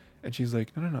really know. And she's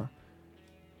like, no,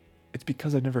 it's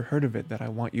because I've never heard of it that I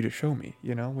want you to show me,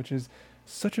 you know, which is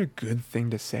such a good thing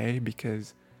to say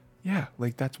because, yeah,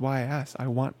 like that's why I asked. I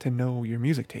want to know your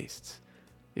music tastes,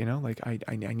 you know, like I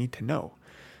need to know,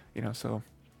 you know, so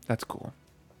that's cool.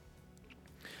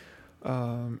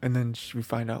 And then we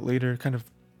find out later, kind of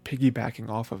piggybacking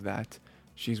off of that,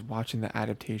 she's watching the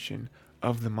adaptation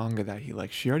of the manga that he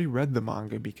likes. She already read the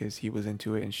manga because he was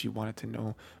into it and she wanted to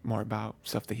know more about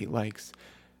stuff that he likes.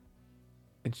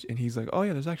 And he's like, oh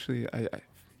yeah, there's actually,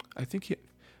 I think it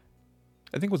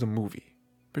was a movie.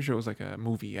 Pretty sure it was like a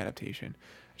movie adaptation.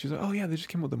 She's like, oh yeah, they just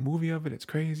came up with a movie of it. It's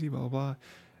crazy, blah, blah, blah.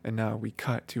 And now we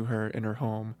cut to her in her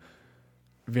home,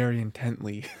 very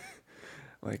intently,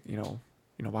 like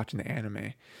watching the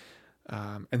anime.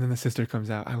 And then the sister comes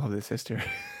out. I love the sister.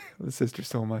 The sister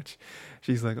so much.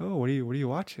 She's like, "Oh, what are you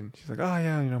watching?" She's like, "Oh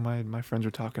yeah, my friends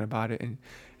were talking about it." And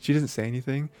she doesn't say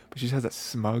anything, but she just has that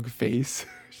smug face.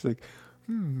 She's like,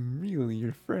 really,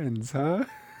 your friends, huh?"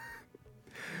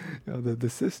 The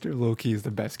sister low-key is the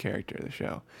best character of the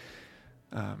show.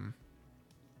 And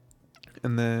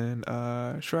then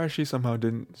Shirashi somehow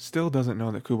still doesn't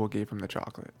know that Kubo gave him the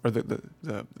chocolate or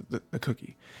the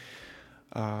cookie.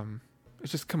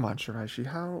 It's just, come on, Shiraishi,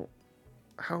 how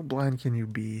blind can you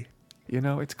be?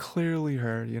 It's clearly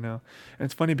her, And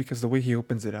it's funny because the way he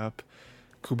opens it up,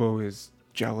 Kubo is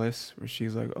jealous, where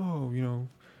she's like, "Oh,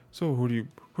 so who do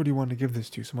you want to give this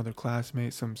to? Some other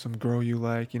classmate, some girl you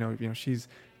like?" She's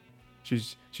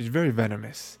very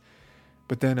venomous.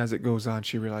 But then as it goes on,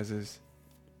 she realizes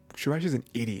Shiraishi's an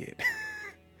idiot.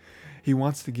 He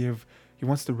wants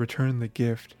to return the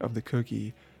gift of the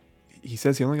cookie. He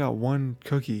says he only got one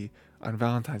cookie on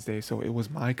Valentine's Day, so it was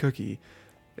my cookie.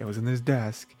 It was in his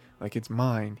desk, like it's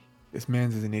mine. This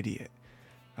man's is an idiot.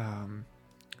 And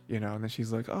then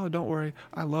she's like, "Oh, don't worry,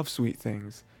 I love sweet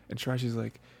things." And Shiraishi's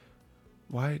like,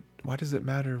 why does it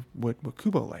matter what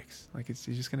Kubo likes? Like, he's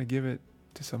just gonna give it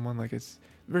to someone. Like, it's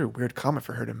a very weird comment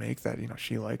for her to make, that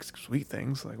she likes sweet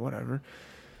things, like whatever.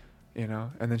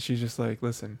 And then she's just like,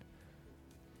 "Listen,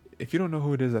 if you don't know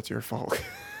who it is, that's your fault."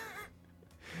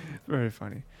 It's very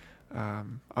funny.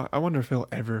 I wonder if he'll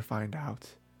ever find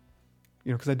out.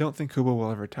 Because I don't think Kubo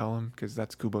will ever tell him, because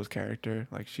that's Kubo's character.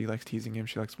 Like, she likes teasing him.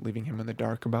 She likes leaving him in the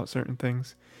dark about certain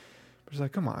things. But she's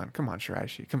like, come on,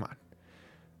 Shiraishi, come on.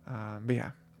 But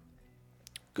yeah,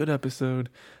 good episode.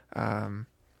 It's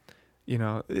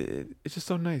just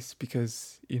so nice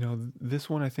because, this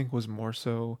one I think was more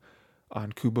so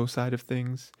on Kubo's side of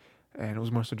things. And it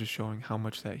was more so just showing how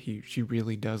much that she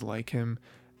really does like him.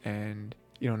 And,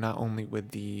 not only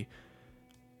with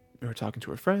her talking to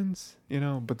her friends,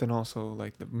 but then also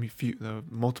like the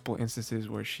multiple instances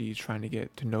where she's trying to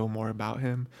get to know more about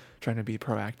him, trying to be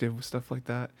proactive with stuff like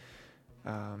that.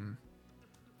 And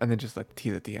then just like the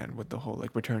tease at the end with the whole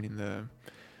like returning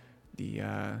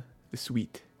the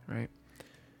sweet, right?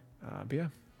 But yeah,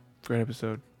 great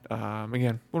episode.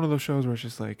 Again, one of those shows where it's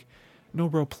just like no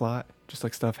real plot, just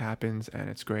like stuff happens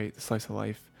and it's great. The slice of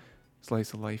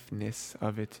lifeness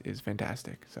of it is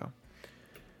fantastic. So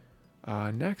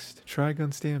next,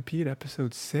 Trigun Stampede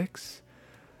episode 6.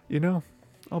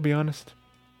 I'll be honest,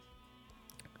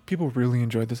 people really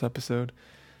enjoyed this episode.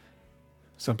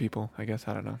 Some people, I guess,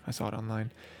 I don't know, I saw it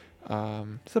online.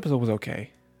 This episode was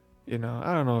okay. I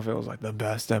don't know if it was like the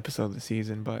best episode of the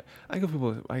season, but I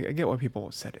get why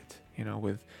people said it,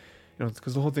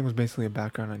 because the whole thing was basically a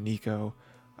background on Nico,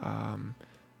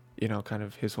 kind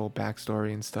of his whole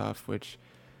backstory and stuff, which,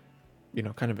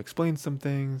 kind of explains some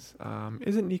things.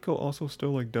 Isn't Nico also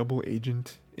still like double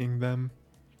agenting them?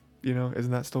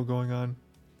 Isn't that still going on?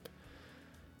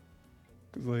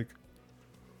 Cause like,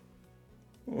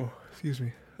 oh, excuse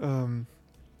me.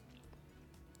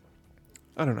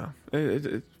 I don't know.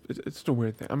 It's just a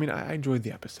weird thing. I mean, I enjoyed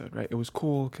the episode, right? It was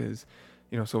cool because,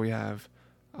 so we have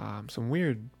some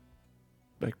weird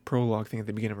like prologue thing at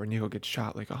the beginning where Nico gets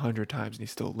shot like 100 times and he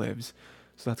still lives.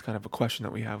 So that's kind of a question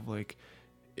that we have, like,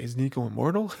 is Nico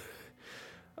immortal?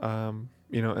 And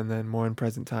then more in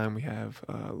present time, we have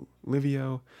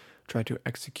Livio try to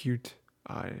execute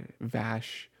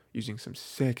Vash using some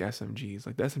sick SMGs.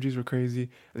 Like, the SMGs were crazy,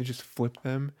 and they just flipped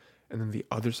them. And then the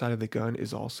other side of the gun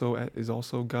is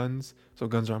also guns. So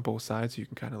guns are on both sides, so you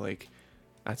can kind of like,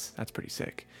 that's pretty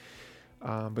sick.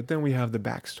 But then we have the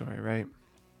backstory, right?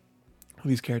 Who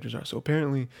these characters are. So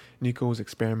apparently Nico was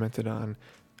experimented on,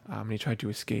 and he tried to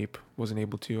escape, wasn't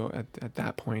able to at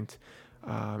that point.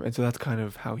 And so that's kind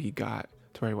of how he got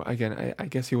to where he was. Again, I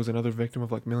guess he was another victim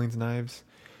of like Millions Knives.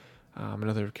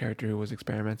 Another character who was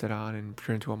experimented on and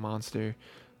turned into a monster.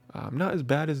 Not as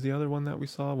bad as the other one that we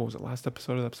saw. What was it, last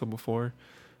episode or the episode before?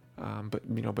 But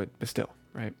still,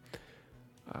 right?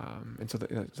 And so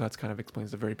that's kind of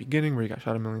explains the very beginning where he got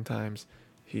shot a million times.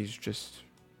 He's just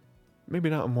maybe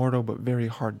not immortal, but very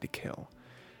hard to kill.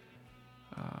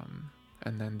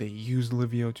 And then they used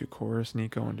Livio to coerce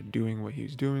Nico into doing what he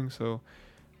was doing. So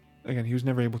again, he was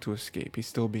never able to escape. He's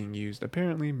still being used.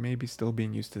 Apparently, maybe still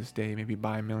being used to this day. Maybe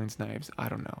by Millions Knives. I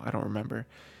don't know. I don't remember.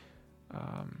 But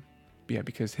yeah,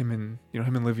 because him and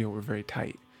Livio were very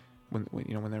tight when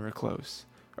they were close.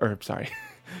 Or sorry,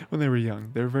 when they were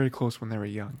young. They were very close when they were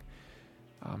young.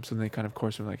 So they kind of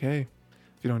course were like, hey,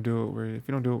 if you don't do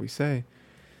what we say,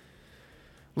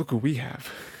 look what we have.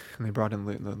 And they brought in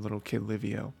the little kid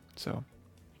Livio. So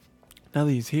Now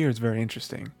that he's here, it's very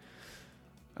interesting.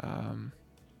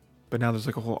 But now there's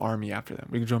like a whole army after them.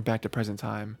 We can jump back to present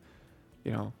time.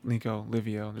 You know, Nico,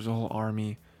 Livio. There's a whole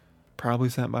army, probably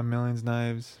sent by Millions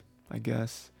Knives, I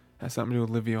guess. Has something to do with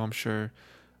Livio, I'm sure.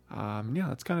 Yeah,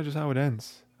 that's kind of just how it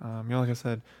ends. You know, like I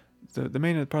said, the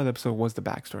main part of the episode was the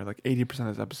backstory. Like 80%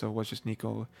 of this episode was just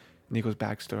Nico's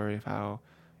backstory of how,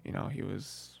 you know, he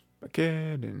was a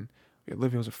kid and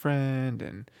Livio was a friend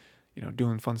and, you know,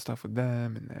 doing fun stuff with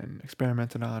them and then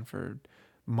experimented on for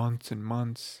months and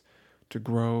months to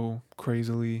grow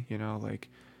crazily, you know, like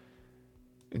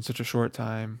in such a short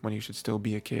time when he should still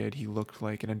be a kid, he looked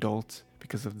like an adult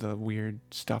because of the weird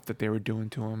stuff that they were doing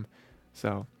to him.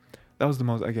 So that was the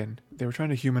most, again, they were trying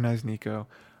to humanize Nico.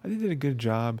 I think they did a good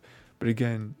job, but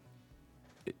again,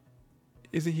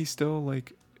 isn't he still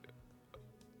like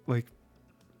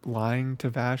lying to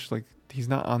Vash? Like he's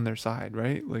not on their side,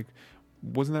 right? Like,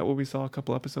 wasn't that what we saw a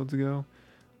couple episodes ago?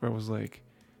 Where it was like,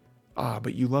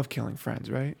 but you love killing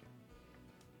friends, right?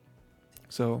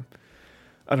 So,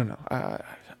 I don't know. I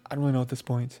don't really know at this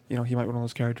point. You know, he might be one of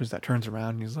those characters that turns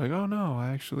around and he's like, oh no, I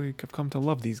actually have come to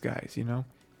love these guys, you know?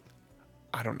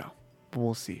 I don't know. But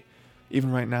we'll see.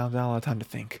 Even right now, there's not a lot of time to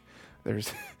think.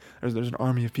 There's an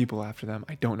army of people after them.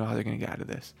 I don't know how they're going to get out of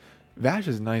this. Vash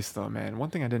is nice though, man. One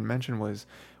thing I didn't mention was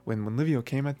when Livio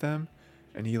came at them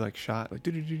and he like shot like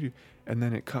do, and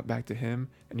then it cut back to him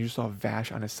and you saw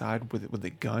Vash on his side with a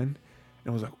gun and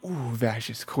it was like, ooh, Vash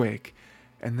is quick.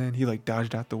 And then he like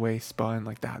dodged out the way, spun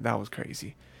like that. That was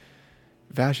crazy.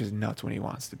 Vash is nuts when he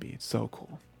wants to be. It's so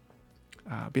cool.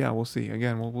 But yeah, we'll see.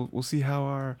 Again, we'll see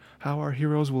how our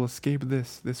heroes will escape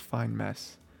this fine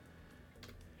mess.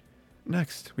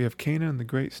 Next, we have Kana and the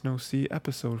Great Snow Sea,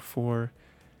 episode 4.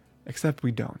 Except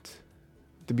we don't.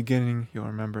 At the beginning, you'll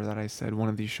remember that I said one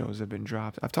of these shows have been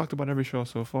dropped. I've talked about every show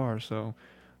so far, so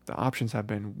the options have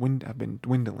been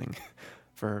dwindling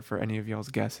for any of y'all's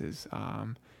guesses.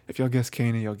 If y'all guessed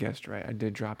Kana, y'all guessed right. I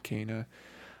did drop Kana.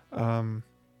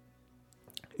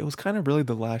 It was kind of really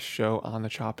the last show on the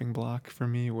chopping block for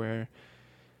me where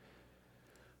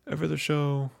every other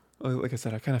show, like I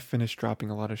said, I kind of finished dropping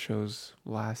a lot of shows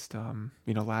last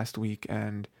week,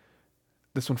 and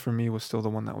this one for me was still the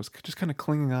one that was just kind of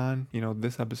clinging on. You know,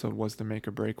 this episode was the make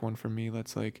or break one for me.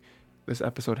 That's like, this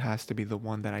episode has to be the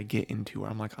one that I get into where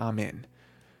I'm like, I'm in.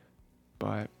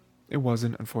 But it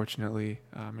wasn't, unfortunately.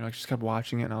 I just kept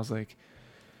watching it and I was like,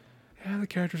 yeah, the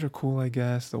characters are cool, I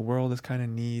guess. The world is kind of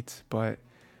neat, but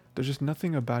there's just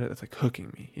nothing about it that's like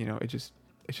hooking me. You know, it's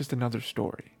just another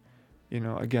story. You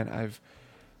know, again,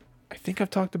 I think I've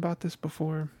talked about this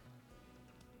before,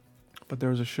 but there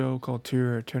was a show called To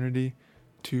Your Eternity.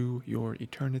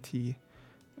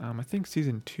 I think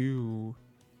season 2,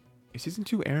 is season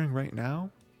 2 airing right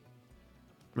now?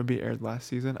 Maybe it aired last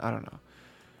season. I don't know.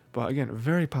 But again,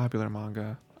 very popular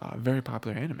manga, very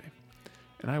popular anime.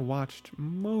 And I watched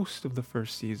most of the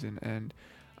first season and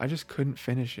I just couldn't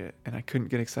finish it. And I couldn't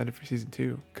get excited for season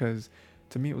 2 because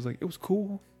to me it was like, it was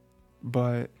cool,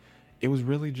 but it was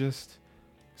really just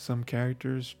some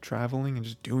characters traveling and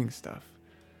just doing stuff.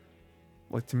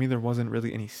 Like, to me, there wasn't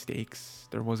really any stakes.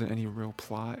 There wasn't any real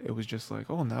plot. It was just like,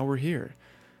 oh, now we're here.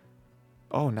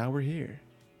 Oh, now we're here.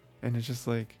 And it's just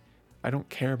like, I don't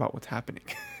care about what's happening.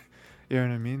 You know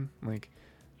what I mean? Like,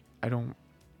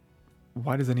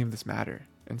 why does any of this matter?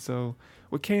 And so,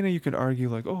 with Kana, you could argue,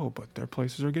 like, oh, but their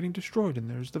places are getting destroyed, and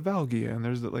there's the Valgia, and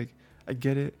there's the, like, I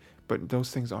get it, but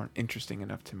those things aren't interesting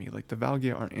enough to me. Like, the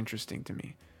Valgia aren't interesting to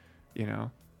me, you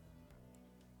know?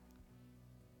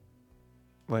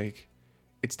 Like,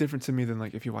 it's different to me than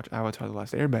like if you watch Avatar: The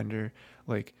Last Airbender.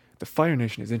 Like, the Fire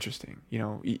Nation is interesting, you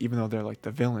know, even though they're like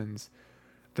the villains,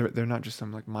 they're not just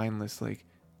some like mindless, like,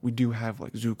 we do have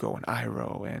like Zuko and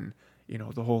Iroh and, you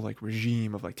know, the whole like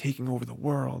regime of like taking over the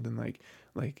world, and like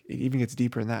it even gets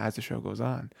deeper in that as the show goes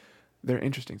on. They're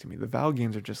interesting to me. The Val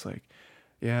games are just like,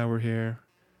 yeah, we're here,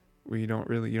 you don't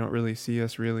really see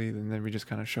us really, and then we just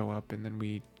kind of show up and then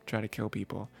we try to kill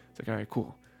people. It's like, all right,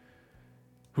 cool,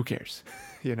 who cares?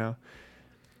 You know,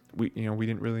 we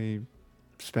didn't really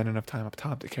spend enough time up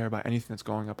top to care about anything that's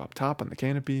going up top on the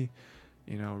canopy.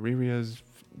 You know, Riria's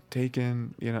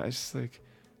taken. You know, it's just like,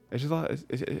 it's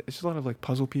just a lot of like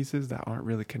puzzle pieces that aren't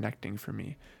really connecting for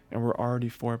me. And we're already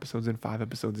 4 episodes in, 5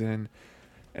 episodes in,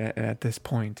 and at this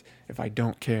point, if I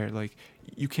don't care, like,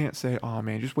 you can't say, oh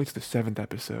man, just wait till the 7th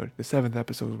episode. The 7th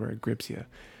episode is where it grips you.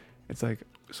 It's like,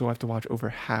 so I have to watch over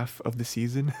half of the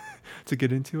season to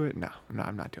get into it? No,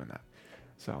 I'm not doing that.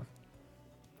 So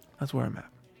that's where I'm at.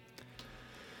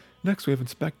 Next, we have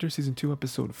Inspector Season 2,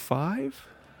 Episode 5.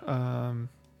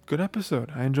 Good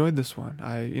episode. I enjoyed this one.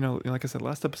 Like I said,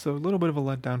 last episode, a little bit of a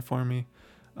letdown for me.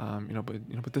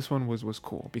 But this one was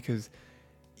cool because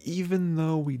even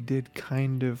though we did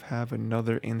kind of have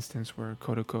another instance where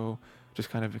Kodako just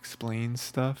kind of explains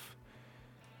stuff,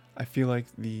 I feel like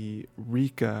the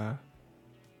Rika,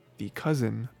 the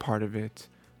cousin part of it,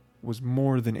 was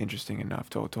more than interesting enough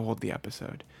to hold the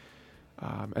episode.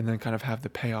 And then kind of have the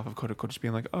payoff of Kodako just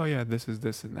being like, oh yeah, this is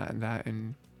this and that,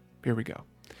 and here we go.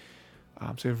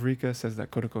 So if Rika says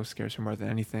that Kodako scares her more than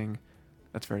anything,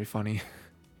 that's very funny.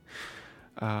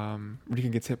 Rika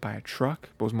gets hit by a truck,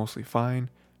 but was mostly fine.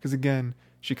 Because again,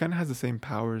 she kind of has the same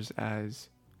powers as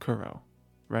Kuro,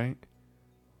 right?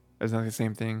 It's not the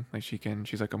same thing. Like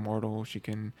she's like immortal. She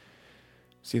can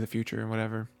see the future and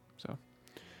whatever. So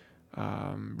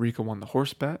Rika won the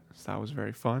horse bet, so that was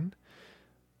very fun.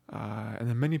 And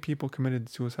then many people committed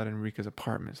suicide in Rika's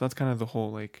apartment. So that's kind of the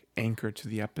whole like anchor to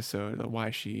the episode,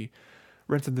 why she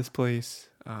rented this place,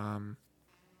 all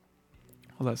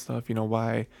that stuff.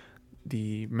 Why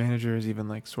the manager is even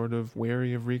like sort of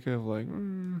wary of Rika, of like,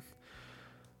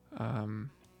 but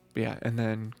yeah. And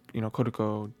then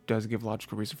Kodako does give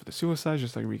logical reason for the suicide,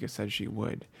 just like Rika said she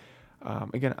would.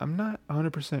 Again, I'm not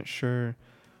 100% sure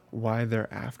why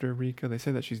they're after Rika. They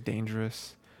say that she's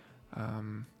dangerous. Like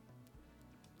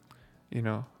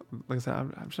I said,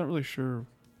 I'm just not really sure.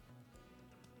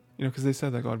 Because they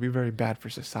said like, oh, it'd be very bad for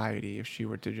society if she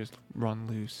were to just run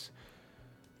loose.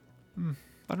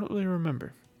 I don't really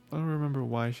remember. I don't remember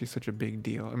why she's such a big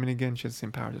deal. I mean, again, she has the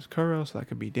same powers as Kuro, so that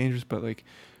could be dangerous. But like,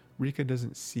 Rika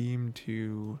doesn't seem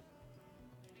to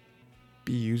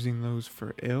be using those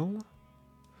for ill.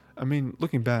 I mean,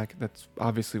 looking back, that's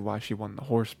obviously why she won the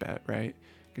horse bet, right?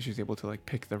 Because she's able to like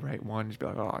pick the right one. Just be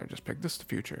like, oh, I just picked this the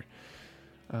future.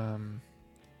 But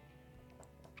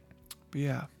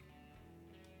yeah,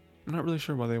 I'm not really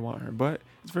sure why they want her, but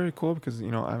it's very cool because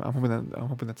I'm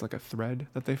hoping that's like a thread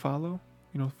that they follow,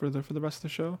 for the rest of the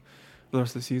show, for the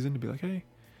rest of the season, to be like, hey,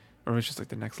 or it's just like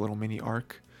the next little mini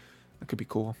arc. That could be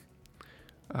cool.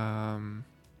 And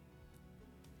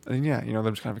yeah,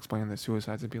 they're just kind of explaining the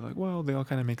suicides and be like, well, they all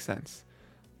kind of make sense.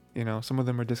 Some of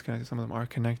them are disconnected, some of them are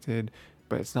connected,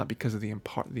 but it's not because of the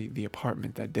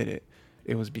apartment that did it.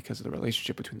 It was because of the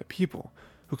relationship between the people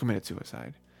who committed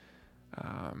suicide.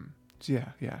 So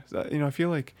yeah. So, I feel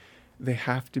like they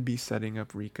have to be setting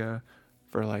up Rika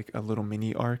for like a little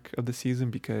mini arc of the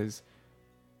season because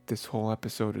this whole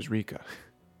episode is Rika.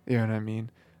 You know what I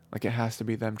mean? Like it has to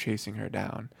be them chasing her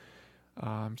down.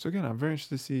 So again, I'm very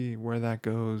interested to see where that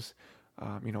goes.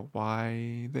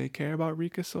 Why they care about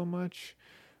Rika so much,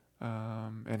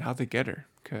 and how they get her,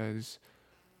 because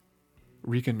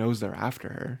Rika knows they're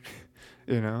after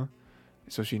her,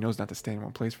 so she knows not to stay in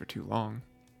one place for too long.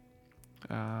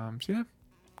 So yeah,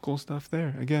 cool stuff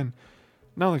there. Again,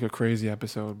 not like a crazy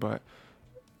episode, but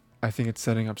I think it's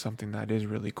setting up something that is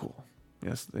really cool.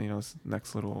 Yes, this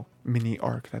next little mini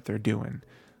arc that they're doing.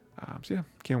 So yeah,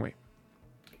 can't wait.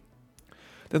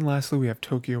 Then lastly, we have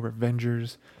Tokyo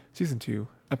Revengers, Season 2,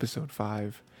 Episode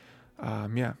 5.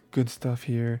 Yeah, good stuff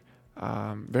here.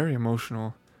 Very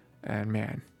emotional. And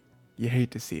man, you hate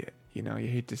to see it. You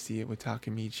hate to see it with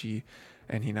Takemichi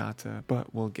and Hinata,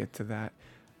 but we'll get to that.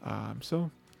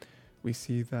 So we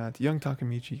see that young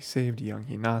Takemichi saved young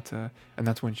Hinata, and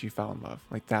that's when she fell in love.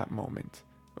 Like that moment,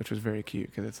 which was very cute,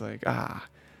 because it's like,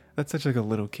 that's such like a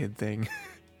little kid thing.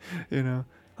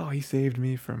 Oh, he saved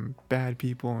me from bad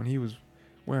people, and he was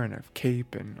wearing a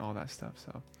cape and all that stuff.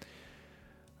 So,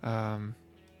 and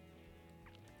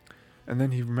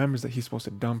then he remembers that he's supposed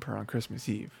to dump her on Christmas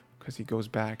Eve, because he goes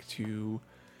back to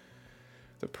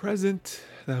the present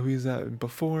that he was at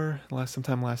before,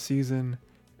 sometime last season,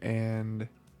 and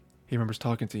he remembers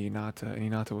talking to Hinata, and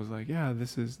Hinata was like, yeah,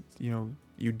 this is,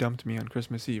 you dumped me on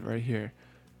Christmas Eve right here.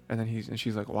 And then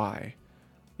she's like, why?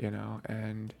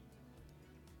 And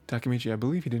Takemichi, I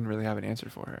believe he didn't really have an answer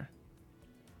for her.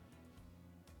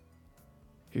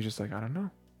 He was just like, I don't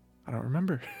know. I don't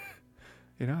remember.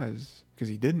 Because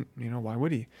he didn't, why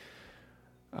would he?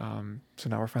 So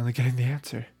now we're finally getting the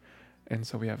answer. And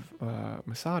so we have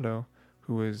Masato,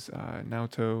 who is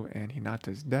Naoto and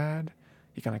Hinata's dad.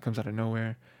 He kind of comes out of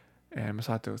nowhere. And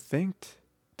Masato thanked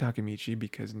Takemichi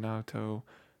because Naoto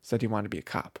said he wanted to be a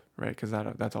cop, right? Because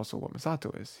that's also what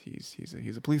Masato is.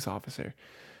 He's a police officer.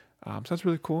 So that's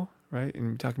really cool, right?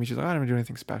 And Takemichi's like, I didn't do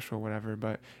anything special, whatever.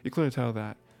 But you clearly tell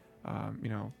that,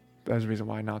 there's a reason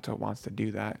why Naoto wants to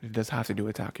do that. It does have to do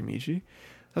with Takemichi.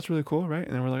 That's really cool, right?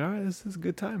 And then we're like, all right, this is a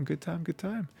good time.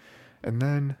 And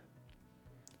then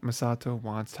Masato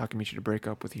wants Takemichi to break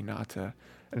up with Hinata.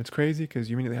 And it's crazy because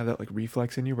you immediately have that like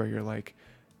reflex in you where you're like,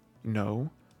 no,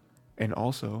 and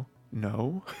also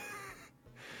no.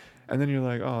 And then you're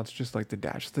like, oh, it's just like the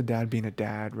dad being a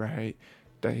dad, right?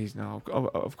 that he's no.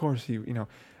 Of course,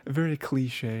 very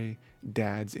cliche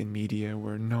dads in media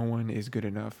where no one is good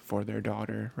enough for their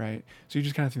daughter, right? So you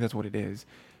just kind of think that's what it is.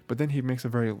 But then he makes a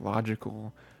very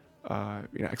logical,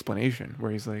 explanation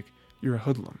where he's like, "You're a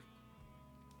hoodlum.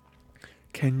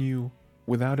 Can you,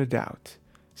 without a doubt,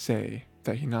 say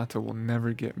that Hinata will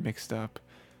never get mixed up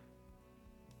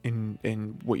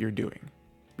in what you're doing?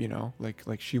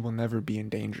 Like she will never be in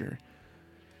danger."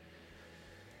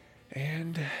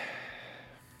 And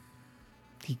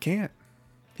he can't.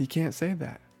 He can't say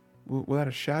that without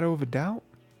a shadow of a doubt.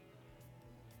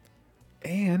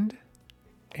 And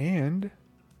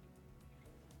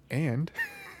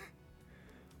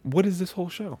what is this whole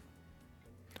show?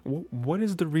 What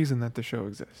is the reason that the show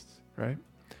exists, right?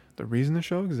 The reason the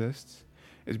show exists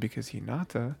is because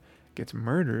Hinata gets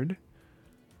murdered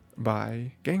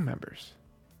by gang members.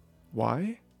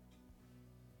 Why?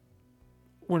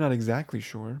 We're not exactly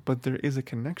sure, but there is a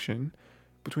connection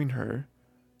between her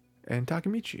and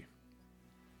Takemichi.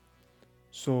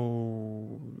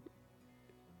 So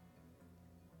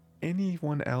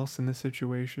anyone else in this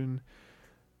situation,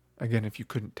 again, if you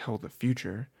couldn't tell the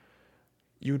future,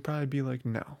 you would probably be like,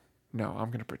 no,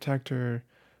 I'm going to protect her.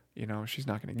 She's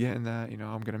not going to get in that. I'm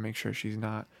going to make sure she's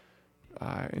not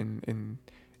in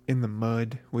the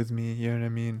mud with me. You know what I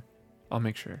mean? I'll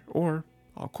make sure. Or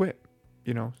I'll quit.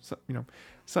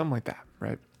 Something like that,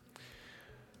 right?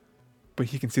 But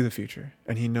he can see the future,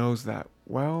 and he knows that,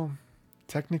 well,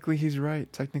 technically he's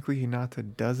right. Technically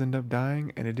Hinata does end up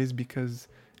dying, and it is because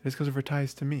of her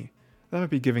ties to me. That might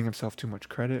be giving himself too much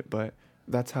credit, but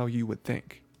that's how you would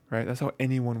think, right? That's how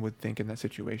anyone would think in that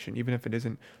situation, even if it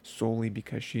isn't solely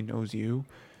because she knows you.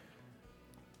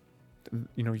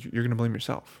 You're going to blame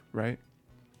yourself, right?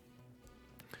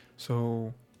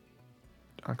 So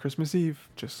on Christmas Eve,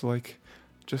 just like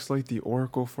the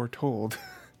Oracle foretold,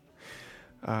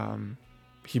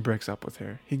 he breaks up with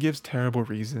her. He gives terrible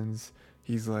reasons.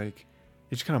 He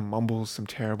just kind of mumbles some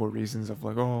terrible reasons of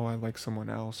like, oh, I like someone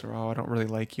else, or oh, I don't really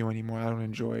like you anymore. I don't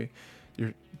enjoy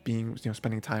your being,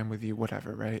 spending time with you,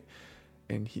 whatever, right?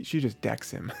 And she just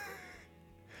decks him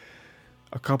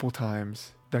a couple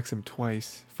times, decks him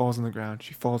twice, falls on the ground.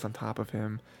 She falls on top of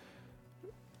him,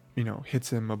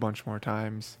 hits him a bunch more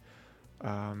times,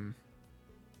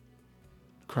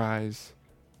 cries,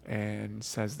 and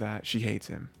says that she hates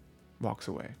him, walks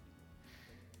away.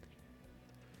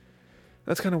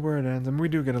 That's kind of where it ends. And we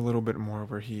do get a little bit more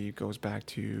where he goes back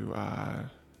to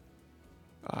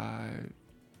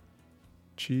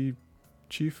Chifuyu,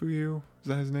 is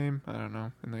that his name? I don't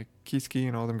know. And like Kiski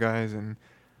and all them guys, and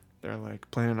they're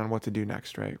like planning on what to do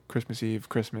next, right? Christmas Eve,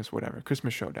 Christmas, whatever.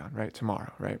 Christmas showdown, right?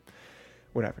 Tomorrow, right?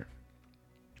 Whatever.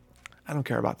 I don't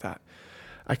care about that.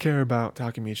 I care about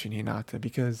Takemichi and Hinata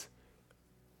because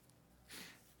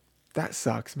that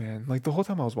sucks, man. Like the whole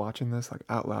time I was watching this, like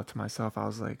out loud to myself, I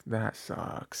was like, that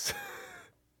sucks.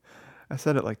 I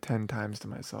said it like 10 times to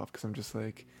myself because I'm just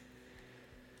like,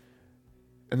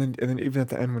 and then even at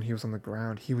the end when he was on the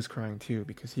ground, he was crying too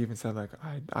because he even said like,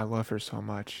 I love her so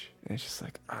much. And it's just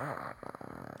like,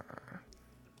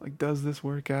 like, does this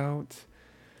work out?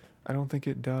 I don't think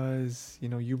it does.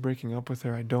 You breaking up with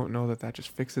her, I don't know that just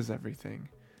fixes everything,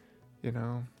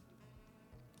 But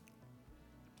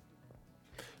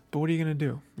what are you going to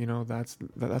do?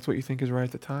 That's what you think is right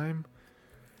at the time.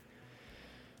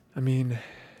 I mean,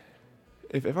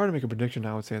 if I were to make a prediction,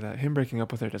 I would say that him breaking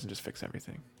up with her doesn't just fix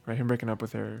everything, right? Him breaking up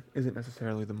with her isn't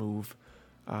necessarily the move.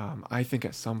 I think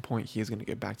at some point he is going to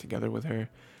get back together with her.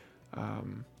 I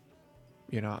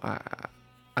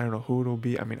don't know who it'll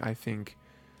be. I mean, I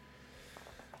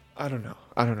don't know.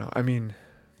 I mean,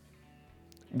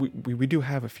 we do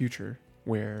have a future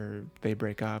where they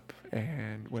break up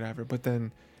and whatever, but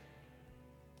then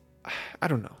I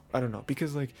don't know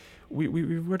because like we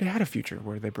already had a future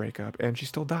where they break up and she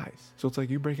still dies. So it's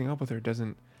like you breaking up with her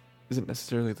isn't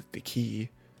necessarily the key,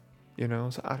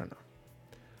 So I don't know.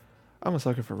 I'm a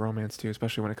sucker for romance too,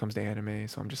 especially when it comes to anime.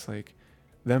 So I'm just like,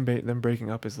 them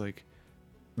breaking up is like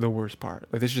the worst part.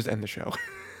 Like they should just end the show.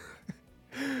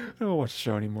 I don't watch the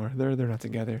show anymore. They're not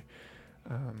together.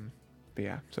 But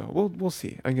yeah, so we'll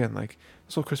see. Again, like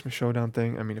this whole Christmas showdown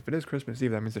thing. I mean, if it is Christmas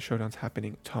Eve, that means the showdown's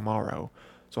happening tomorrow.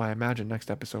 So I imagine next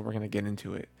episode we're gonna get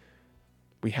into it.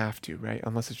 We have to, right?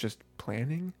 Unless it's just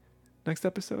planning next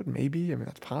episode, maybe. I mean,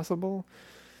 that's possible,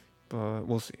 but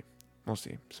we'll see.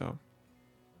 So,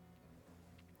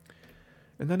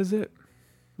 and that is it.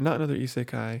 Not another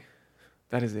isekai.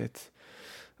 That is it.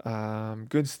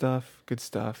 Good stuff.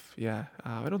 Yeah.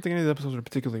 I don't think any of the episodes are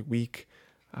particularly weak.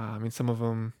 I mean, some of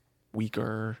them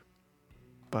weaker,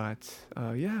 but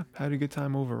yeah, had a good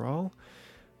time overall.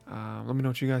 Let me know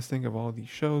what you guys think of all these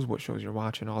shows, what shows you're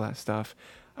watching, all that stuff.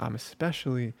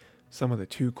 Especially some of the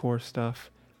 2 core stuff.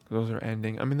 Those are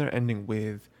ending. I mean, they're ending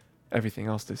with everything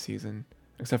else this season,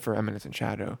 except for Eminence and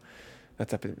Shadow.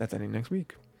 That's ending next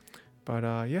week. But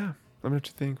yeah, let me know what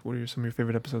you think. What are some of your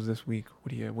favorite episodes this week?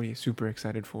 What are you super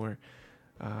excited for?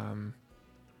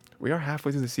 We are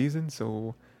halfway through the season,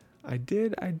 so I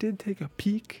did take a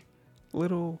peek,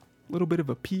 little bit of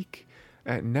a peek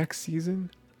at next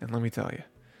season, and let me tell you,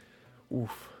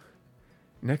 oof,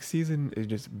 next season is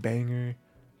just banger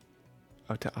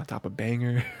on top of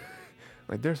banger.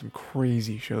 Like, there's some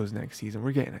crazy shows next season.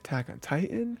 We're getting Attack on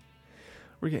Titan,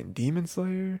 we're getting Demon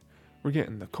Slayer, we're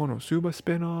getting the Konosuba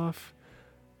spinoff,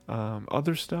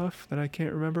 other stuff that I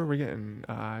can't remember. We're getting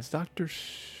is Dr.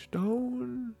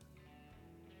 Stone.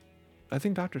 I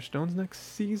think Dr. Stone's next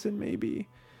season, maybe.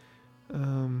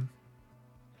 The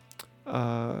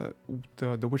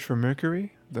Witch from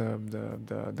Mercury, the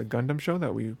Gundam show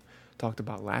that we talked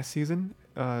about last season.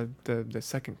 The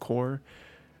second core.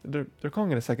 They're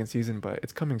calling it a second season, but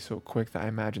it's coming so quick that I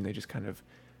imagine they just kind of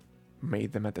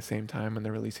made them at the same time and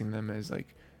they're releasing them as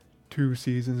like 2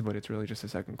 seasons, but it's really just a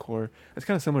second core. It's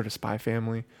kind of similar to Spy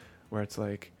Family, where it's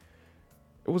like,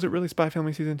 was it really Spy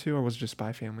Family season 2, or was it just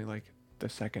Spy Family like the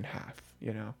second half,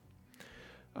 you know?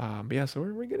 But yeah, so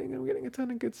we're getting a ton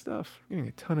of good stuff. So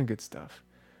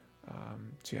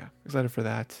yeah, excited for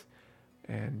that.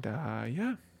 And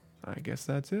yeah, I guess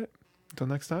that's it. Until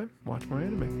next time, watch more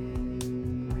anime.